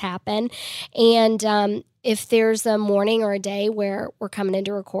sad things happen. And if there's a morning or a day where we're coming in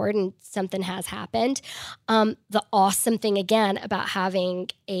to record and something has happened, the awesome thing again about having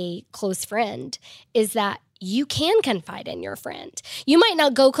a close friend is that you can confide in your friend. You might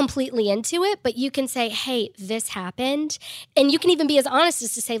not go completely into it, but you can say, hey, this happened. And you can even be as honest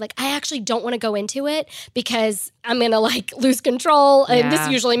as to say, like, I actually don't want to go into it because I'm going to like lose control. And this is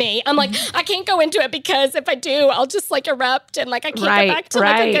usually me. I'm like, I can't go into it because if I do, I'll just like erupt and like I can't get back to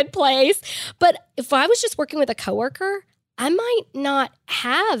like a good place. But if I was just working with a coworker, I might not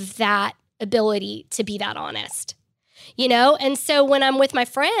have that ability to be that honest. You know, and so when I'm with my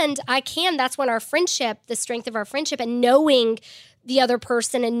friend, that's when our friendship, the strength of our friendship and knowing the other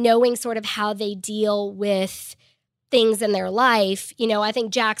person and knowing sort of how they deal with things in their life, you know, I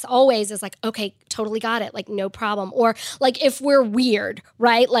think Jax always is like, okay, totally got it. Like, no problem. Or like if we're weird,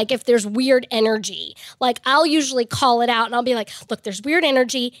 right? Like if there's weird energy, like I'll usually call it out and I'll be like, look, there's weird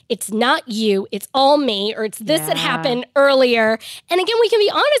energy. It's not you. It's all me. Or it's this that happened earlier. And again, we can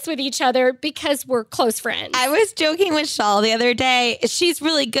be honest with each other because we're close friends. I was joking with Shawl the other day. She's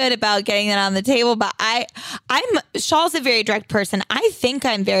really good about getting that on the table, but Shaw's a very direct person. I think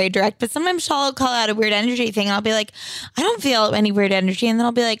I'm very direct, but sometimes Shawl will call out a weird energy thing and I'll be like, I don't feel any weird energy. And then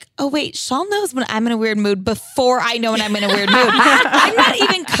I'll be like, oh, wait, Shawl knows when I'm in a weird mood before I know when I'm in a weird mood. I'm not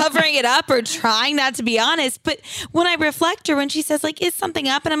even covering it up or trying not to be honest. But when I reflect her, when she says, like, is something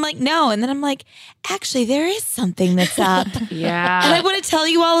up? And I'm like, no. And then I'm like, actually, there is something that's up. Yeah. And I want to tell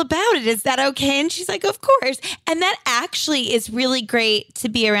you all about it. Is that okay? And she's like, of course. And that actually is really great to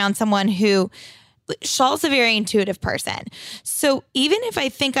be around someone who... Shaw's a very intuitive person. So even if I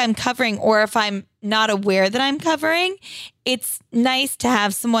think I'm covering or if I'm not aware that I'm covering, it's nice to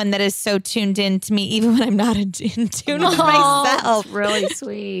have someone that is so tuned in to me, even when I'm not in tune with myself. Really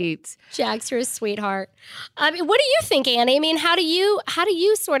sweet. Jax, you're a sweetheart. I mean, what do you think, Annie? I mean, how do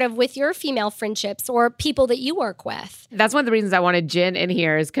you sort of with your female friendships or people that you work with? That's one of the reasons I wanted Jen in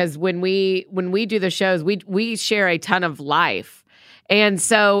here is because when we do the shows, we share a ton of life. And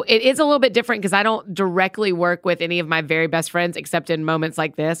so it is a little bit different because I don't directly work with any of my very best friends except in moments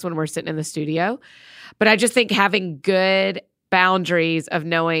like this when we're sitting in the studio. But I just think having good boundaries of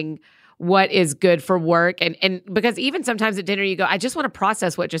knowing what is good for work. And because even sometimes at dinner you go, I just want to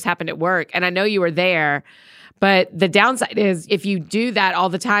process what just happened at work. And I know you were there. But the downside is if you do that all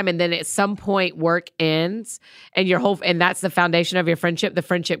the time and then at some point work ends and that's the foundation of your friendship, the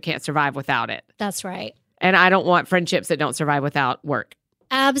friendship can't survive without it. That's right. And I don't want friendships that don't survive without work.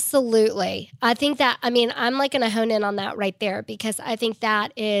 Absolutely. I think that, I mean, I'm like going to hone in on that right there because I think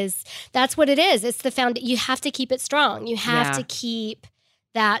that's what it is. It's the you have to keep it strong. You have to keep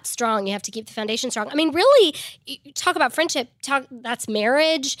that strong. You have to keep the foundation strong. I mean, really, you talk about friendship, that's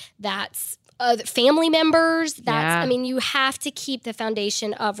marriage, that's family members. I mean, you have to keep the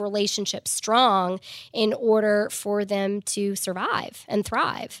foundation of relationships strong in order for them to survive and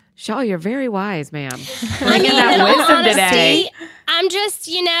thrive. Shaw, you're very wise, ma'am. Bringing that wisdom today. I'm just,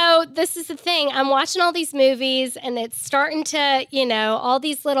 this is the thing. I'm watching all these movies and it's starting to, all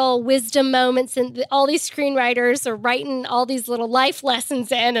these little wisdom moments and all these screenwriters are writing all these little life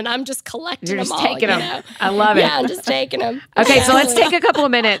lessons in and I'm just collecting them all. You're just taking them. I love it. Yeah, I'm just taking them. Okay, so let's take a couple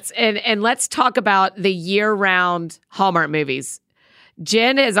of minutes and let's talk about the year-round Hallmark movies.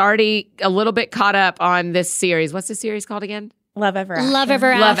 Jen is already a little bit caught up on this series. What's the series called again? Love Ever After. Love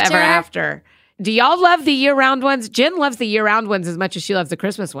Ever After. Love Ever After. Do y'all love the year-round ones? Jen loves the year-round ones as much as she loves the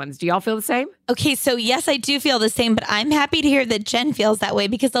Christmas ones. Do y'all feel the same? Okay, so yes, I do feel the same, but I'm happy to hear that Jen feels that way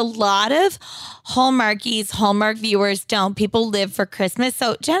because a lot of Hallmark viewers don't. People live for Christmas.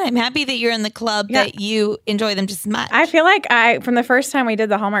 So Jen, I'm happy that you're in the club that you enjoy them just as much. I feel like from the first time we did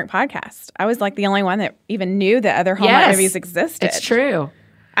the Hallmark podcast, I was like the only one that even knew that other Hallmark movies existed. It's true.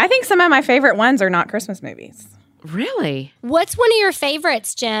 I think some of my favorite ones are not Christmas movies. Really? What's one of your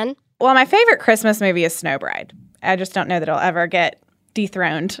favorites, Jen? Well, my favorite Christmas movie is Snow Bride. I just don't know that it'll ever get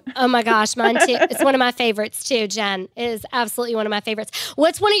dethroned. Oh my gosh, mine too. It's one of my favorites too, Jen. It is absolutely one of my favorites.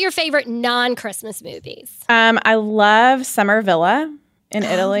 What's one of your favorite non-Christmas movies? I love Summer Villa in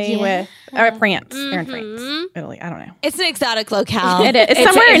Italy France. They're in France. Italy, I don't know. It's an exotic locale. It is. It's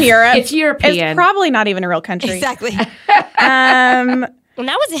somewhere in Europe. It's European. It's probably not even a real country. Exactly. And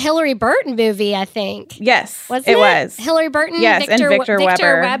that was a Hillary Burton movie, I think. Yes, Wasn't it was. Hillary Burton, yes, Victor and Victor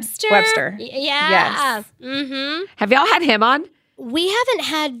Webster. Webster. Yeah. Yes. Mm-hmm. Have y'all had him on? we haven't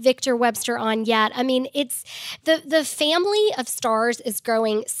had Victor Webster on yet. I mean, it's the family of stars is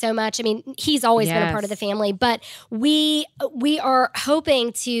growing so much. I mean, he's always been a part of the family, but we are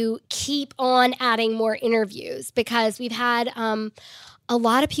hoping to keep on adding more interviews because we've had a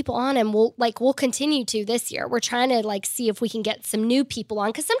lot of people on, and we'll continue to this year. We're trying to see if we can get some new people on,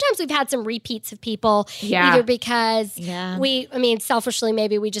 because sometimes we've had some repeats of people, either because selfishly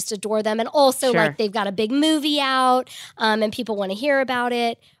maybe we just adore them, and also they've got a big movie out, and people want to hear about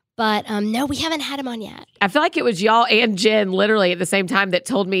it. But no, we haven't had him on yet. I feel like it was y'all and Jen literally at the same time that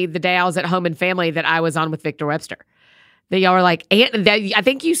told me the day I was at Home and Family that I was on with Victor Webster. That y'all were like, I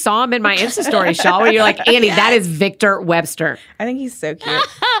think you saw him in my Insta story, Shaw, where you're like, Annie, that is Victor Webster. I think he's so cute.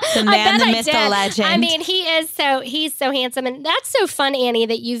 The man, the myth, the legend. I mean, he's so handsome. And that's so fun, Annie,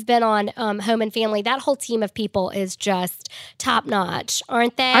 that you've been on Home and Family. That whole team of people is just top notch,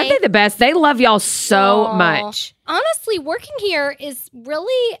 aren't they? Aren't they the best? They love y'all so much. Honestly, working here is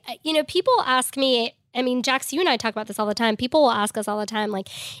really, people ask me, I mean, Jax, you and I talk about this all the time. People will ask us all the time, like,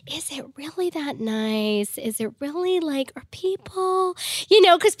 is it really that nice? Is it really are people,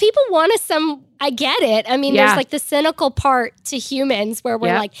 because people want I get it. I mean, there's the cynical part to humans where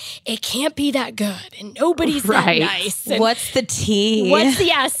we're like, it can't be that good and nobody's that nice. And what's the tea?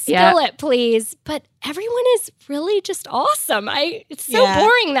 Spill it, please. But everyone is really just awesome. It's so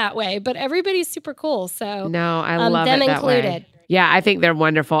boring that way, but everybody's super cool. So no, I love them it that included. Way. Yeah, I think they're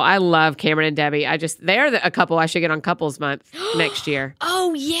wonderful. I love Cameron and Debbie. They're a couple I should get on Couples Month next year.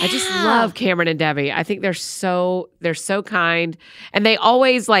 Oh, yeah. I just love Cameron and Debbie. I think they're so kind. And they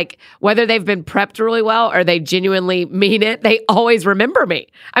always, whether they've been prepped really well or they genuinely mean it, they always remember me.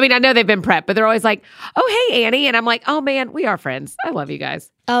 I mean, I know they've been prepped, but they're always like, oh, hey, Annie. And I'm like, oh, man, we are friends. I love you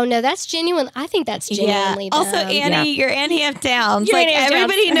guys. Oh, no, that's genuine. I think that's genuinely them. Also, Annie, you're Annie F. Downs.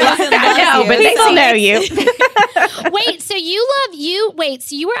 Everybody knows and loves you. But they still know you. Wait, so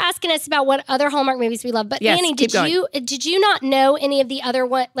you were asking us about what other Hallmark movies we love. But yes, Annie, did you not know any of the other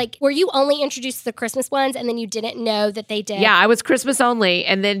one? Were you only introduced to the Christmas ones and then you didn't know that they did? Yeah, I was Christmas only.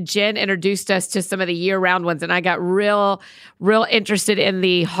 And then Jen introduced us to some of the year-round ones. And I got real interested in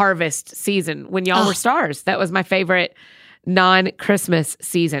the harvest season when y'all were stars. That was my favorite non-Christmas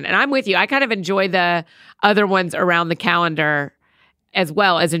season. And I'm with you. I kind of enjoy the other ones around the calendar as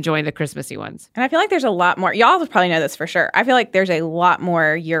well as enjoying the Christmassy ones. And I feel like there's a lot more. Y'all probably know this for sure. I feel like there's a lot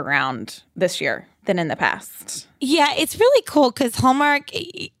more year-round this year than in the past. Yeah, it's really cool because Hallmark,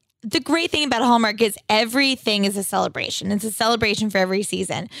 the great thing about Hallmark is everything is a celebration. It's a celebration for every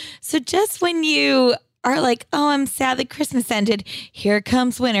season. So just when you are like, oh, I'm sad that Christmas ended, here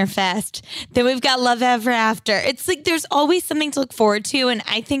comes Winterfest. Then we've got Love Ever After. It's there's always something to look forward to. And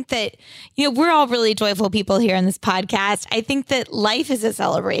I think that, we're all really joyful people here on this podcast. I think that life is a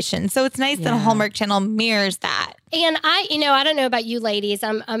celebration. So it's nice that Hallmark Channel mirrors that. And I don't know about you ladies.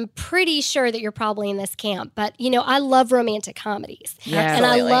 I'm pretty sure that you're probably in this camp, but I love romantic comedies. Yeah. And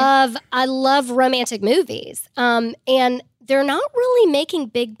I love romantic movies. And they're not really making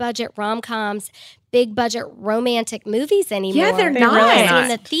big budget rom-coms, big budget romantic movies anymore. Yeah, they're not in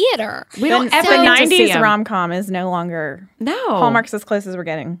the theater. We don't ever the need to see 90s 'em. rom-com is no longer Hallmark's as close as we're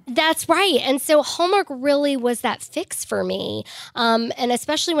getting. That's right. And so Hallmark really was that fix for me. And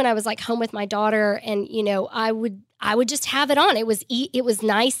especially when I was home with my daughter and, I would just have it on. It was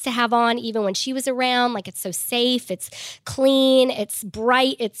nice to have on even when she was around. It's so safe. It's clean. It's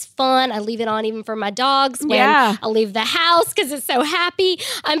bright. It's fun. I leave it on even for my dogs when I leave the house because it's so happy.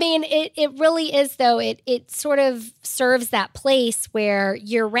 I mean, it really is, though. It sort of serves that place where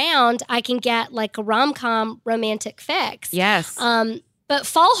year round I can get a rom-com romantic fix. Yes. But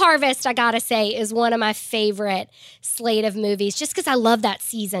Fall Harvest, I gotta say, is one of my favorite slate of movies just because I love that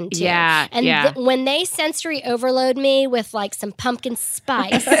season too. Yeah, and when they sensory overload me with some pumpkin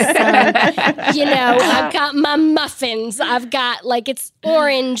spice, I've got my muffins. I've got it's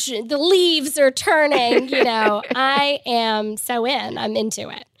orange. The leaves are turning. I am so in. I'm into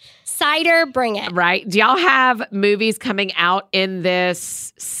it. Cider, bring it. Right. Do y'all have movies coming out in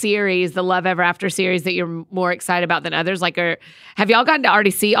this series, the Love Ever After series, that you're more excited about than others? Have y'all gotten to already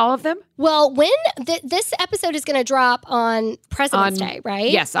see all of them? Well, when this episode is going to drop on President's Day,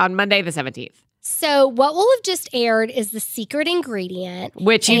 right? Yes, on Monday the 17th. So what will have just aired is The Secret Ingredient.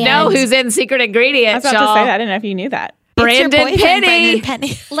 Which who's in Secret Ingredient, I was about to say that. I didn't know if you knew that. Brandon Penny.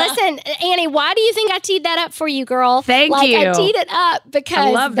 Listen, Annie, why do you think I teed that up for you, girl? Thank you. I teed it up because I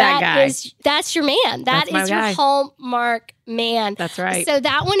love that guy. That's your man. That is your Hallmark man. That's right. So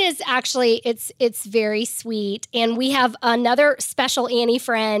that one is actually, it's very sweet. And we have another special Annie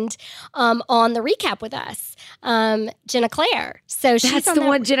friend on the recap with us. Jenna Claire. So she's That's on the that-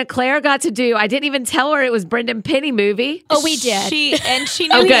 one Jenna Claire got to do. I didn't even tell her it was Brendan Penny movie. Oh, we did. She knew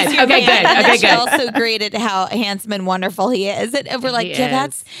Oh, he good. was your Okay, man, good. and Okay, she good. also graded how handsome and wonderful he is. And we're like, He yeah,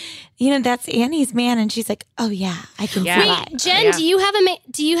 is. that's Annie's man. And she's like, oh yeah, I can Yeah. see Wait, that. Jen, Yeah.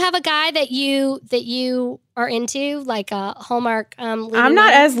 do you have a guy that you are into, like a Hallmark? I'm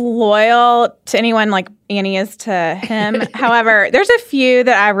not as loyal to anyone like Annie is to him. However, there's a few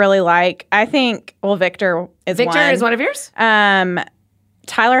that I really like. I think, Victor is one of yours?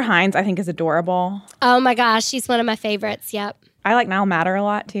 Tyler Hines, I think, is adorable. Oh my gosh, she's one of my favorites. Yep. I like Niall Matter a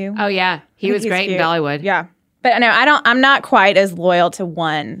lot too. Oh, yeah. He was he's great in cute. Dollywood. Yeah. But no, I'm not quite as loyal to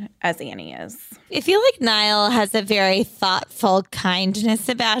one as Annie is. I feel like Niall has a very thoughtful kindness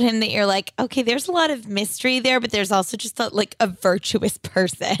about him that you're like, okay, there's a lot of mystery there, but there's also just a virtuous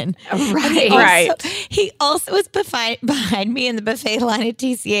person. Right. Right. He also was behind me in the buffet line at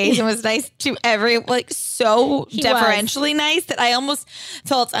TCA's and was nice to so He deferentially nice that I almost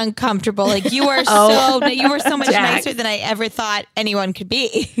felt uncomfortable. Like you are you were so much Jax. nicer than I ever thought anyone could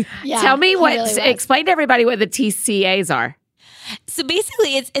be. Yeah. Tell me he what, really was. explain to everybody what the TCAs are. So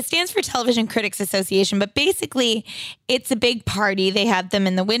basically, it stands for Television Critics Association, but basically, it's a big party. They have them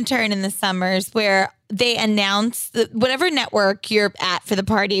in the winter and in the summers where they announce whatever network you're at for the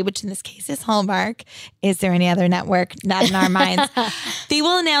party, which in this case is Hallmark. Is there any other network? Not in our minds. They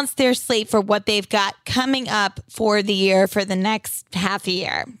will announce their slate for what they've got coming up for the year for the next half a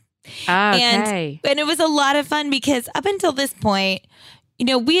year. Okay. And it was a lot of fun because up until this point,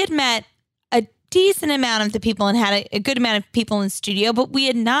 we had met a decent amount of the people and had a good amount of people in studio, but we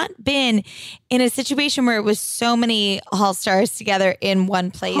had not been in a situation where it was so many Hall stars together in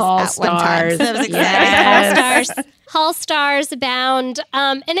one place Hall at one time. So that was stars. exciting. Yes. Hall stars abound.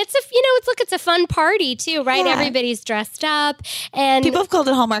 And it's a fun party too, right? Yeah. Everybody's dressed up and People have called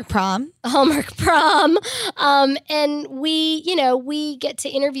it Hallmark Prom. Hallmark Prom. And we get to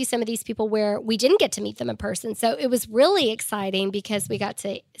interview some of these people where we didn't get to meet them in person. So it was really exciting because we got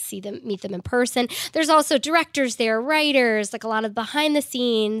to meet them in person. There's also directors there, writers, like a lot of behind the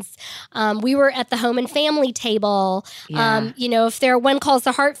scenes. We were at the home and family table. Yeah. If there are When Calls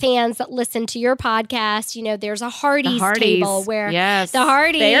the Heart fans that listen to your podcast, there's a Hardee's table where yes. the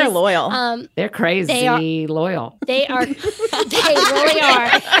Hardee's. They are loyal. They're crazy loyal. They really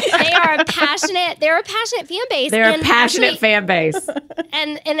are. They're a passionate fan base. They're a And passionate actually- fan base.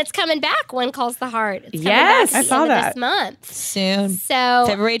 And it's coming back. When Calls the Heart. It's coming Yes. back at I the saw end of that. this month. Soon. So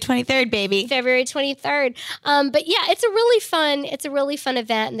February 23rd, baby. February 23rd. But yeah, it's a really fun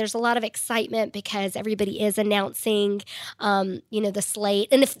event, and there's a lot of excitement because everybody is announcing, the slate.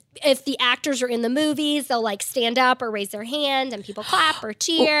 And if the actors are in the movies, they'll stand up or raise their hand, and people clap or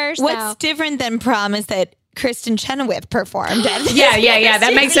cheer. What's different than prom is that Kristen Chenoweth performed it. Yeah.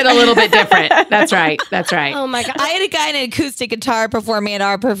 That makes it a little bit different. That's right. Oh my god! I had a guy in an acoustic guitar performing at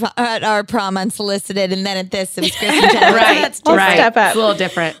our prom unsolicited, and then at this it was Kristen Chenoweth. Right. That's Right. step up. It's a little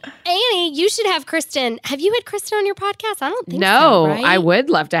different. Annie, you should have Kristen. Have you had Kristen on your podcast? I don't think No, so. Right? I would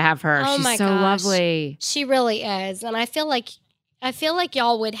love to have her. Oh She's my so gosh. lovely. She really is, and I feel like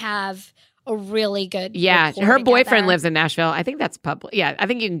y'all would have a really good. Yeah, rapport her boyfriend together. lives in Nashville. I think that's public. Yeah, I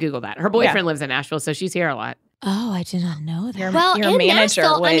think you can Google that. Her boyfriend lives in Nashville, so she's here a lot. Oh, I did not know that. Well, Your in manager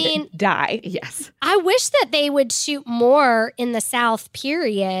Nashville, would die. Yes. I wish that they would shoot more in the South.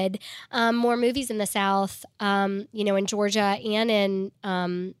 Period. More movies in the South. In Georgia and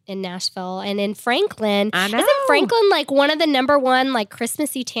in Nashville and in Franklin. I know. Isn't Franklin one of the number one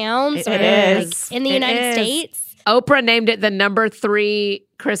Christmassy towns? It is. in the It United is. States. Oprah named it the number 3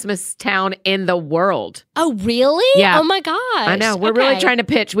 Christmas town in the world. Oh, really? Yeah. Oh my gosh! I know. We're really trying to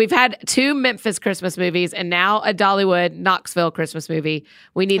pitch. We've had 2 Memphis Christmas movies and now a Dollywood, Knoxville Christmas movie.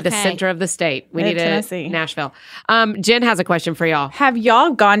 We need the Okay. center of the state. We need Tennessee. Nashville. Jen has a question for y'all. Have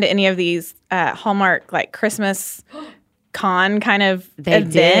y'all gone to any of these Hallmark Christmas con kind of They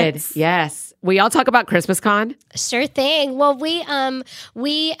events? did. Yes. We all talk about Christmas Con. Sure thing. Well, we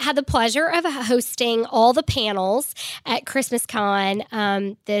had the pleasure of hosting all the panels at Christmas Con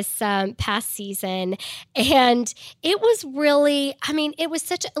this past season, and it was really. It was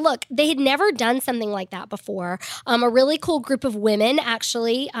such. Look, they had never done something like that before. A really cool group of women,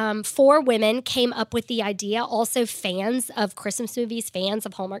 actually, 4 women came up with the idea. Also, fans of Christmas movies, fans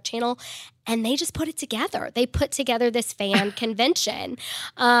of Hallmark Channel. And they just put it together. They put together this fan convention.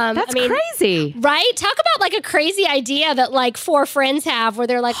 That's crazy. Right? Talk about a crazy idea that 4 friends have where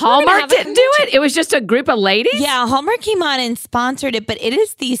they're like, Hallmark didn't do it. It was just a group of ladies. Yeah, Hallmark came on and sponsored it, but it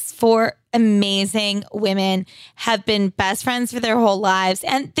is these 4 amazing women have been best friends for their whole lives,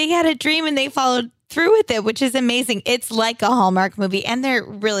 and they had a dream and they followed through with it, which is amazing. It's like a Hallmark movie, and they're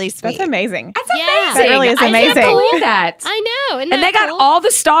really sweet. That's amazing. That's Yeah. amazing. That really is I amazing. can't believe that. I know. Isn't And that they got cool? all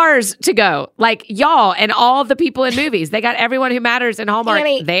the stars to go, like y'all and all of the people in movies. They got everyone who matters in Hallmark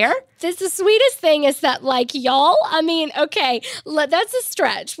Annie, there. This the sweetest thing is that, like, y'all. I mean, okay, that's a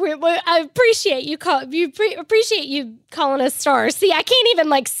stretch. I appreciate you appreciate you calling us stars. See, I can't even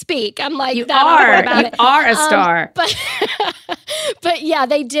like speak. I'm like You that awkward are. about You it. are a star. But yeah,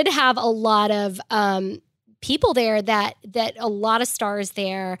 they did have a lot of people there that a lot of stars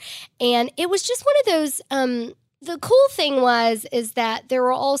there, and it was just one of those. The cool thing is that there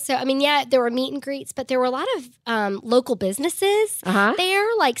were also, I mean, yeah, there were meet and greets, but there were a lot of local businesses there,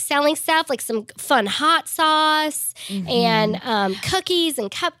 like selling stuff, like some fun hot sauce and cookies and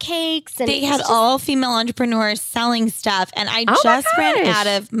cupcakes. And They had all female entrepreneurs selling stuff, and I just ran out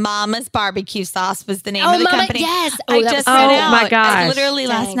of Mama's Barbecue Sauce was the name of the company. Yes, I that just was ran so out. my gosh. Literally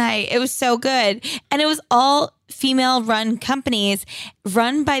last Dang. night. It was so good, and it was all female-run companies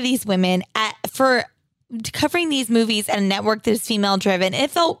run by these women for covering these movies at a network that is female driven.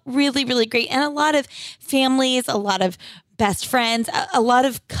 It felt really, really great. And a lot of families, a lot of best friends, a lot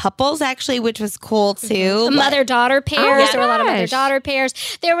of couples actually, which was cool too. Mother-daughter pairs. Oh, There were a lot of gosh. mother-daughter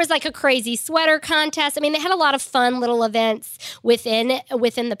pairs. There was like a crazy sweater contest. I mean, they had a lot of fun little events within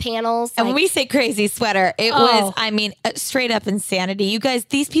the panels. And when like- we say crazy sweater, it Oh. was, I mean, straight up insanity. You guys,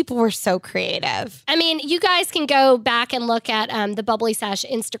 these people were so creative. I mean, you guys can go back and look at the Bubbly Sash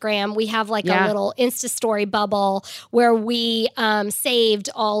Instagram. We have like a little Insta story bubble where we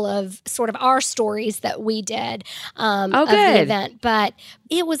saved all of sort of our stories that we did of the good. event. But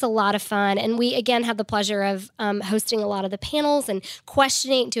it was a lot of fun. And we, again, had the pleasure of hosting a lot of the panels and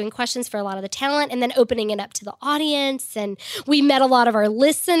doing questions for a lot of the talent and then opening it up to the audience. And we met a lot of our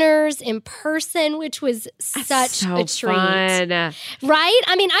listeners in person, which was such so a treat. fun. Right?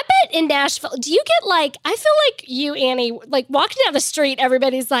 I mean, I bet in Nashville, do you get like, I feel like you, Annie, like walking down the street,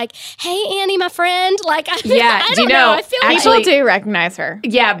 everybody's like, hey, Annie, my friend. Like, I feel, Yeah, I do you don't know, I feel actually- like People do recognize her.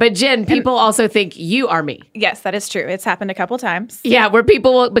 Yeah, but Jen, people also think you are me. Yes, that is true. It's happened a couple times. Yeah, where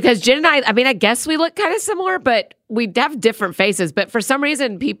people, because Jen and I mean, I guess we look kind of similar, but we have different faces. But for some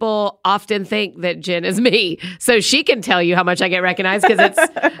reason, people often think that Jen is me. So she can tell you how much I get recognized because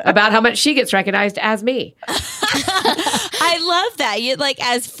it's about how much she gets recognized as me. I love that. You like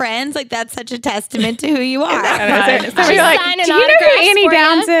as friends, like that's such a testament to who you are. So She's you're like, signing do you know who autographs Annie for ya?"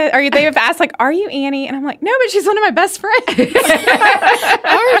 Downs is? Or they've asked, like, are you Annie? And I'm like, no, but she's one of my best friends.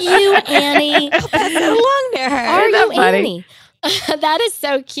 Are you Annie? Pass it along to her. Are Isn't that you funny? Annie? That is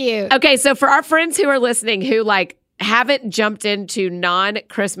so cute. Okay, so for our friends who are listening who like haven't jumped into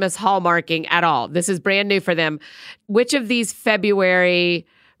non-Christmas hallmarking at all, this is brand new for them. Which of these February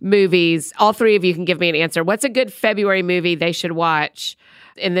movies, all three of you can give me an answer. What's a good February movie they should watch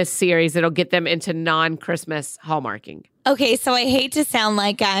in this series that'll get them into non-Christmas hallmarking? Okay, so I hate to sound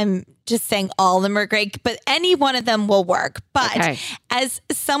like I'm just saying all of them are great, but any one of them will work. But Okay. as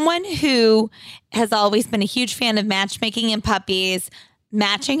someone who has always been a huge fan of matchmaking and puppies,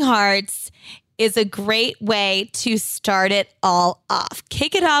 Matching Hearts is a great way to start it all off.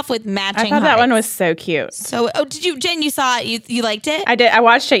 Kick it off with Matching I thought Hearts. that one was so cute. So, did you, Jen, you saw it? You liked it? I did. I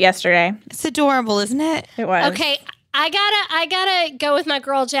watched it yesterday. It's adorable, isn't it? It was. Okay, I gotta go with my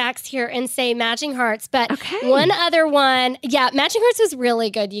girl Jax here and say Matching Hearts. But Okay. one other one, yeah, Matching Hearts was really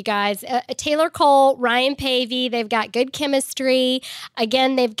good, you guys. Taylor Cole, Ryan Pavey, they've got good chemistry.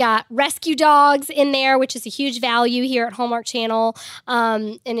 Again, they've got rescue dogs in there, which is a huge value here at Hallmark Channel,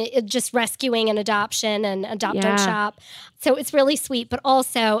 and it just rescuing and adoption and adopt don't Yeah. shop. So it's really sweet. But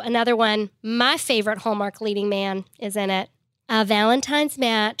also another one, my favorite Hallmark leading man is in it, A Valentine's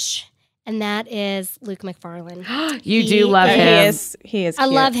Match. And that is Luke McFarlane. You do love He him. is. He is. I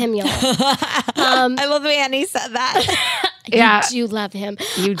Cute. love him, y'all. I love the way Annie said that. Yeah. You do love him.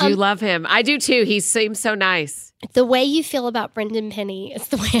 You do love him. I do too. He seems so nice. The way you feel about Brendan Penny is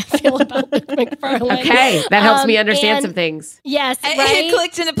the way I feel about Luke McFarlane. Okay, that helps me understand and- some things. Yes, It right?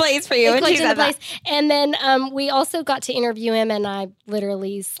 clicked into place for you. It when she clicked into said that. place. And then we also got to interview him, and I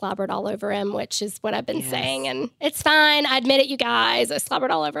literally slobbered all over him, which is what I've been saying. And it's fine. I admit it, you guys. I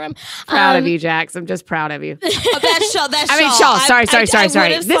slobbered all over him. Proud of you, Jax. I'm just proud of you. Oh, that's Shaw. That's I mean, Shaw. Shaw. Sorry. I This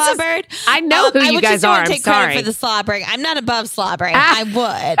would is- have slobbered. I know who I you would guys just don't are. I'm take credit sorry. for the slobbering. I'm not above slobbering. I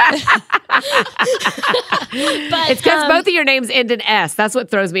would. But It's because both of your names end in S. That's what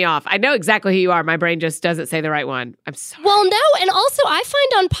throws me off. I know exactly who you are. My brain just doesn't say the right one. I'm sorry. Well, no, and also I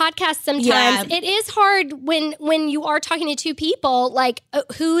find on podcasts sometimes Yeah. it is hard when you are talking to two people, like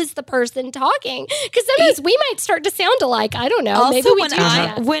who is the person talking? Because sometimes we might start to sound alike. I don't know. Also, Maybe we when do I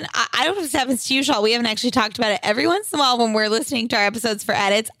that. don't know if this happens to you, Shaw. We haven't actually talked about it. Every once in a while, when we're listening to our episodes for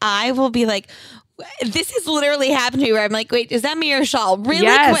edits, I will be like, this has literally happened to me where I'm like, wait, is that me or Shawl? Really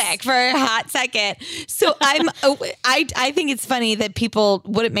Yes. quick for a hot second. So I think it's funny that people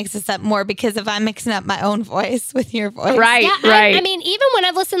wouldn't mix this up more, because if I'm mixing up my own voice with your voice. Right, Yeah, right. I mean, even when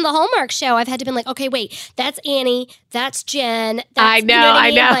I've listened to the Hallmark show, I've had to be like, okay, wait, that's Annie, that's Jen. That's, I you know what know, I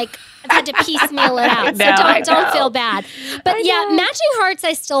mean? know. Like, I've had to piecemeal it out. So I know. don't feel bad. But yeah, Matching Hearts,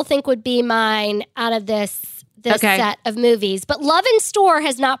 I still think would be mine out of this Okay. set of movies. But Love in Store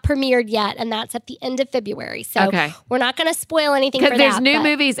has not premiered yet, and that's at the end of February. So Okay. we're not going to spoil anything for Because that. there's new but-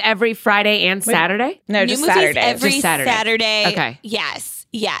 movies every Friday and Saturday. No, New just movies Saturday. every Just Saturday. Okay. Yes.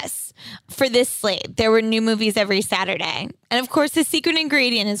 For this slate, there were new movies every Saturday. And of course, The Secret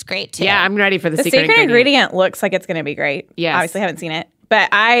Ingredient is great too. Yeah, I'm ready for the The secret ingredient. looks like it's going to be great. Yes. Obviously, haven't seen it. But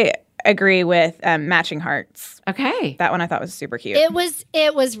I agree with Matching Hearts. Okay. That one I thought was super cute. It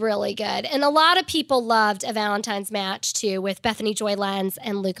was really good, and a lot of people loved A Valentine's Match too, with Bethany Joy Lenz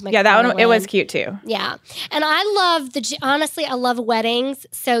and Luke McFarlane. yeah, that one, it was cute too. Yeah, and I love honestly, I love weddings.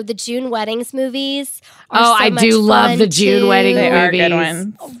 So the June weddings movies. Are Oh, so I much do love fun, the June too. wedding They are good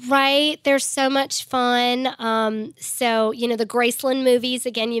movies. ones. Right, they're so much fun. So the Graceland movies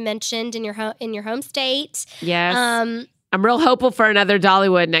again. You mentioned in your home state. Yes. I'm real hopeful for another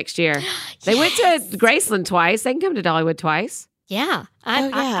Dollywood next year. They went to Graceland twice. They can come to Dollywood twice. Yeah, Oh,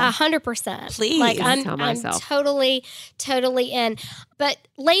 yeah. 100%. Please. Like Tell I'm myself. totally in. But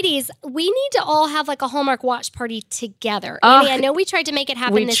ladies, we need to all have like a Hallmark watch party together. Oh, Annie, I know we tried to make it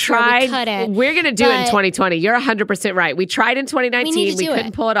happen We this tried. year. We couldn't. We're going to do it in but- 2020. You're 100% right. We tried in 2019. We need to We do couldn't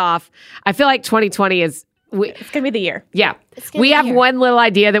it. pull it off. I feel like 2020 is. It's going to be the year. Yeah. It's gonna We be have here. one little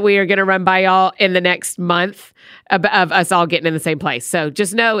idea that we are going to run by y'all in the next month of us all getting in the same place. So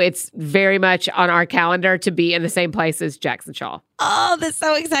just know it's very much on our calendar to be in the same place as Jackson Shaw. Oh, that's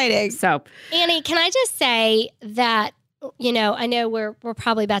so exciting. So Annie, can I just say that, I know we're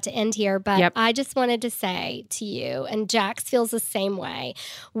probably about to end here, but Yep. I just wanted to say to you, and Jax feels the same way.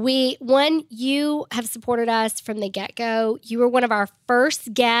 You have supported us from the get-go. You were one of our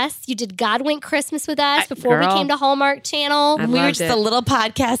first guests. You did God Wink Christmas with us before we girl. came to Hallmark Channel. I We were loved just it. a little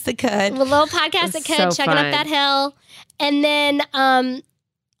podcast that could. A little podcast It that was could, so chugging fun. up that hill. And then on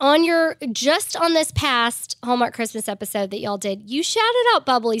this past Hallmark Christmas episode that y'all did, you shouted out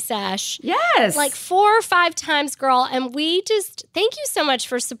Bubbly Sesh yes. like 4 or 5 times, girl. And we just thank you so much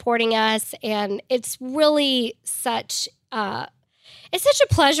for supporting us. And it's really such it's such a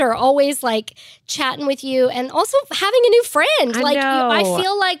pleasure always like chatting with you and also having a new friend. I Like know. I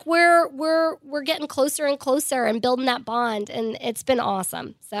feel like we're getting closer and closer and building that bond, and it's been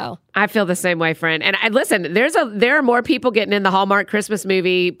awesome. So I feel the same way, friend. And listen, there are more people getting in the Hallmark Christmas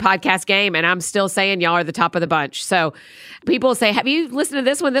movie podcast game, and I'm still saying y'all are the top of the bunch. So people say, have you listened to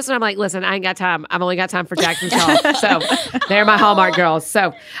this one? This one? I'm like, listen, I ain't got time. I've only got time for Jackson Shaw. So they're my Hallmark girls. So,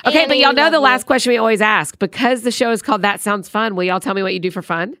 okay, but Annie, y'all know love the you. last question we always ask, because the show is called That Sounds Fun. Will y'all tell me what you do for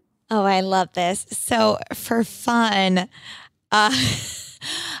fun? Oh, I love this. So for fun,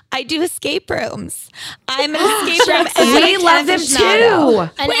 I do escape rooms. I'm an escape room. We love them aficionado.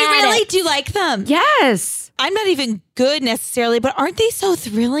 too. An We really addict. do like them. Yes. I'm not even good necessarily, but aren't they so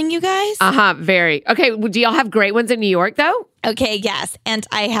thrilling, you guys? Very. Okay, well, do y'all have great ones in New York, though? Okay, yes. And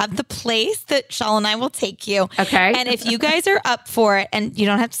I have the place that Shawl and I will take you. Okay. And if you guys are up for it, and you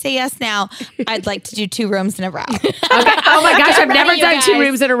don't have to say yes now, I'd like to do 2 rooms in a row. Okay. Oh my gosh, I've never ready, you done 2 guys.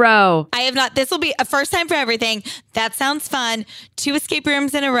 rooms in a row. I have not. This will be a first time for everything. That sounds fun. 2 escape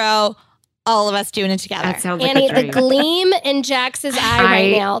rooms in a row. All of us doing it together. That sounds like Annie, a the dream. gleam in Jax's eye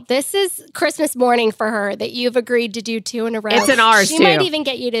right now. This is Christmas morning for her that you've agreed to do 2 in a row. It's in ours, She too. might even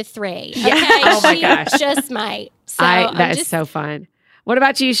get you to 3. Okay? Oh my She gosh. just might. So That I'm is just, so fun. What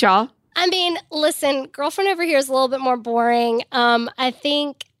about you, Shaw? I mean, listen, girlfriend over here is a little bit more boring. I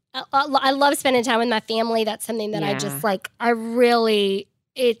think I love spending time with my family. That's something that I Yeah. just like.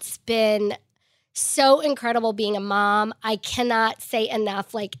 It's been so incredible being a mom. I cannot say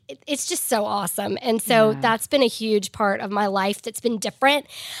enough. Like, it's just so awesome. And so Yeah. that's been a huge part of my life that's been different.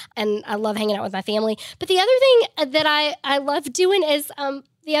 And I love hanging out with my family. But the other thing that I love doing is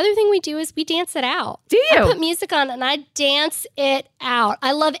the other thing we do is we dance it out. Do you? I put music on and I dance it out.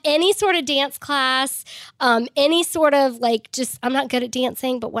 I love any sort of dance class, any sort of like just, I'm not good at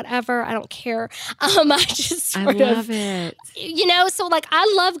dancing, but whatever. I don't care. I just I sort love of, it. so like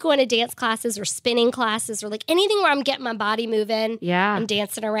I love going to dance classes or spinning classes or like anything where I'm getting my body moving. Yeah. I'm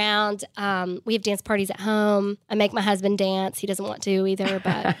dancing around. We have dance parties at home. I make my husband dance. He doesn't want to either,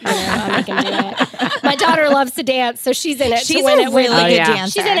 but I make him do it. My daughter loves to dance, so she's in it She's to win a it with really Oh, good yeah.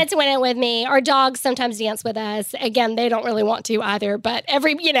 dancer. She's in it to win it with me. Our dogs sometimes dance with us. Again, they don't really want to either, but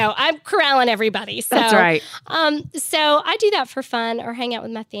I'm corralling everybody. So, That's right. So I do that for fun or hang out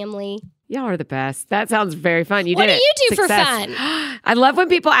with my family. Y'all are the best. That sounds very fun. You What did do it. you do for Success. fun? I love when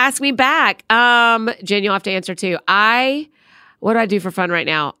people ask me back. Jen, you'll have to answer too. What do I do for fun right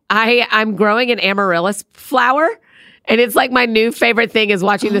now? I'm growing an amaryllis flower, and it's like my new favorite thing is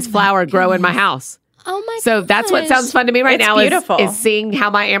watching this flower grow in my house. Oh my So that's what sounds fun to me right It's now beautiful. is seeing how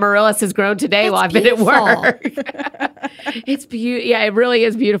my amaryllis has grown today while I've been at work. It's beautiful. Yeah, it really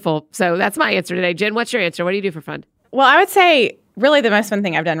is beautiful. So that's my answer today. Jen, what's your answer? What do you do for fun? Well, I would say really the most fun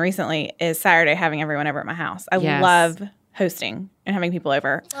thing I've done recently is Saturday having everyone over at my house. I Yes. love hosting and having people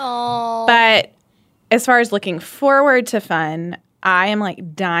over. Oh, But as far as looking forward to fun, I am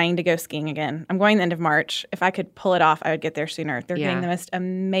like dying to go skiing again. I'm going the end of March. If I could pull it off, I would get there sooner. They're Yeah. getting the most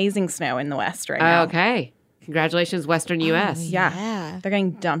amazing snow in the West right now. Okay. Congratulations, Western U.S. Yeah. They're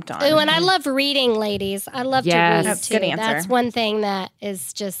getting dumped on. Ooh, and I love reading, ladies. I love Yes. to read That's too. a good answer. That's one thing that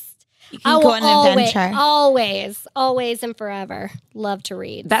is just. You I can will go on an adventure. always and forever love to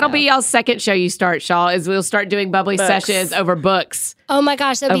read. That'll so. be y'all's second show you start, Shaw, is we'll start doing bubbly Books. sessions over books. Oh my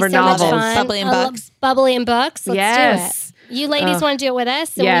gosh, that'd Over be so much novels. fun. Bubbly and I love books. Bubbly and books. Let's Yes. do it. You ladies want to do it with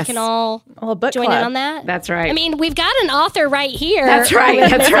us, and Yes. we can all A little book join club. in on that. That's right. I mean, we've got an author right here. That's right. with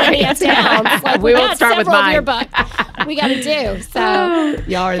That's Miss right. Amy F. Downs. Like, We we've won't got start with several of your mine. books we got to do. So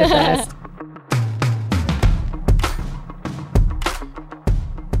Y'all are the best.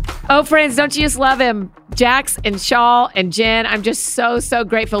 Oh, friends, don't you just love him? Jax and Shaw and Jen, I'm just so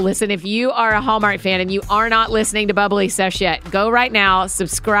grateful. Listen, if you are a Hallmark fan and you are not listening to Bubbly Sesh yet, go right now,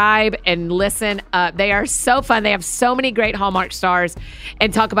 subscribe and listen. They are so fun. They have so many great Hallmark stars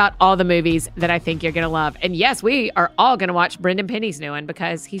and talk about all the movies that I think you're going to love. And yes, we are all going to watch Brendan Penny's new one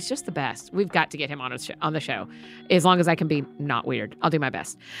because he's just the best. We've got to get him on the show. As long as I can be not weird, I'll do my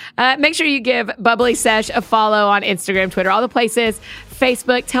best. Make sure you give Bubbly Sesh a follow on Instagram, Twitter, all the places.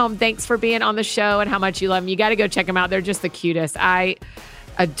 Facebook, tell them thanks for being on the show and how much you love them. You got to go check them out. They're just the cutest. I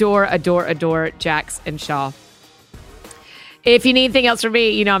adore Jax and Shaw. If you need anything else from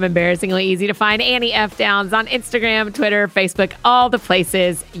me, you know I'm embarrassingly easy to find. Annie F. Downs on Instagram, Twitter, Facebook, all the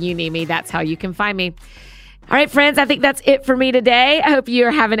places you need me. That's how you can find me. All right, friends, I think that's it for me today. I hope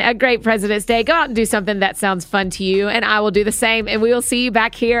you're having a great President's Day. Go out and do something that sounds fun to you, and I will do the same. And we will see you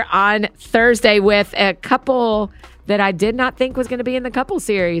back here on Thursday with a couple that I did not think was going to be in the couple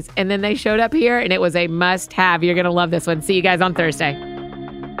series. And then they showed up here, and it was a must-have. You're going to love this one. See you guys on Thursday.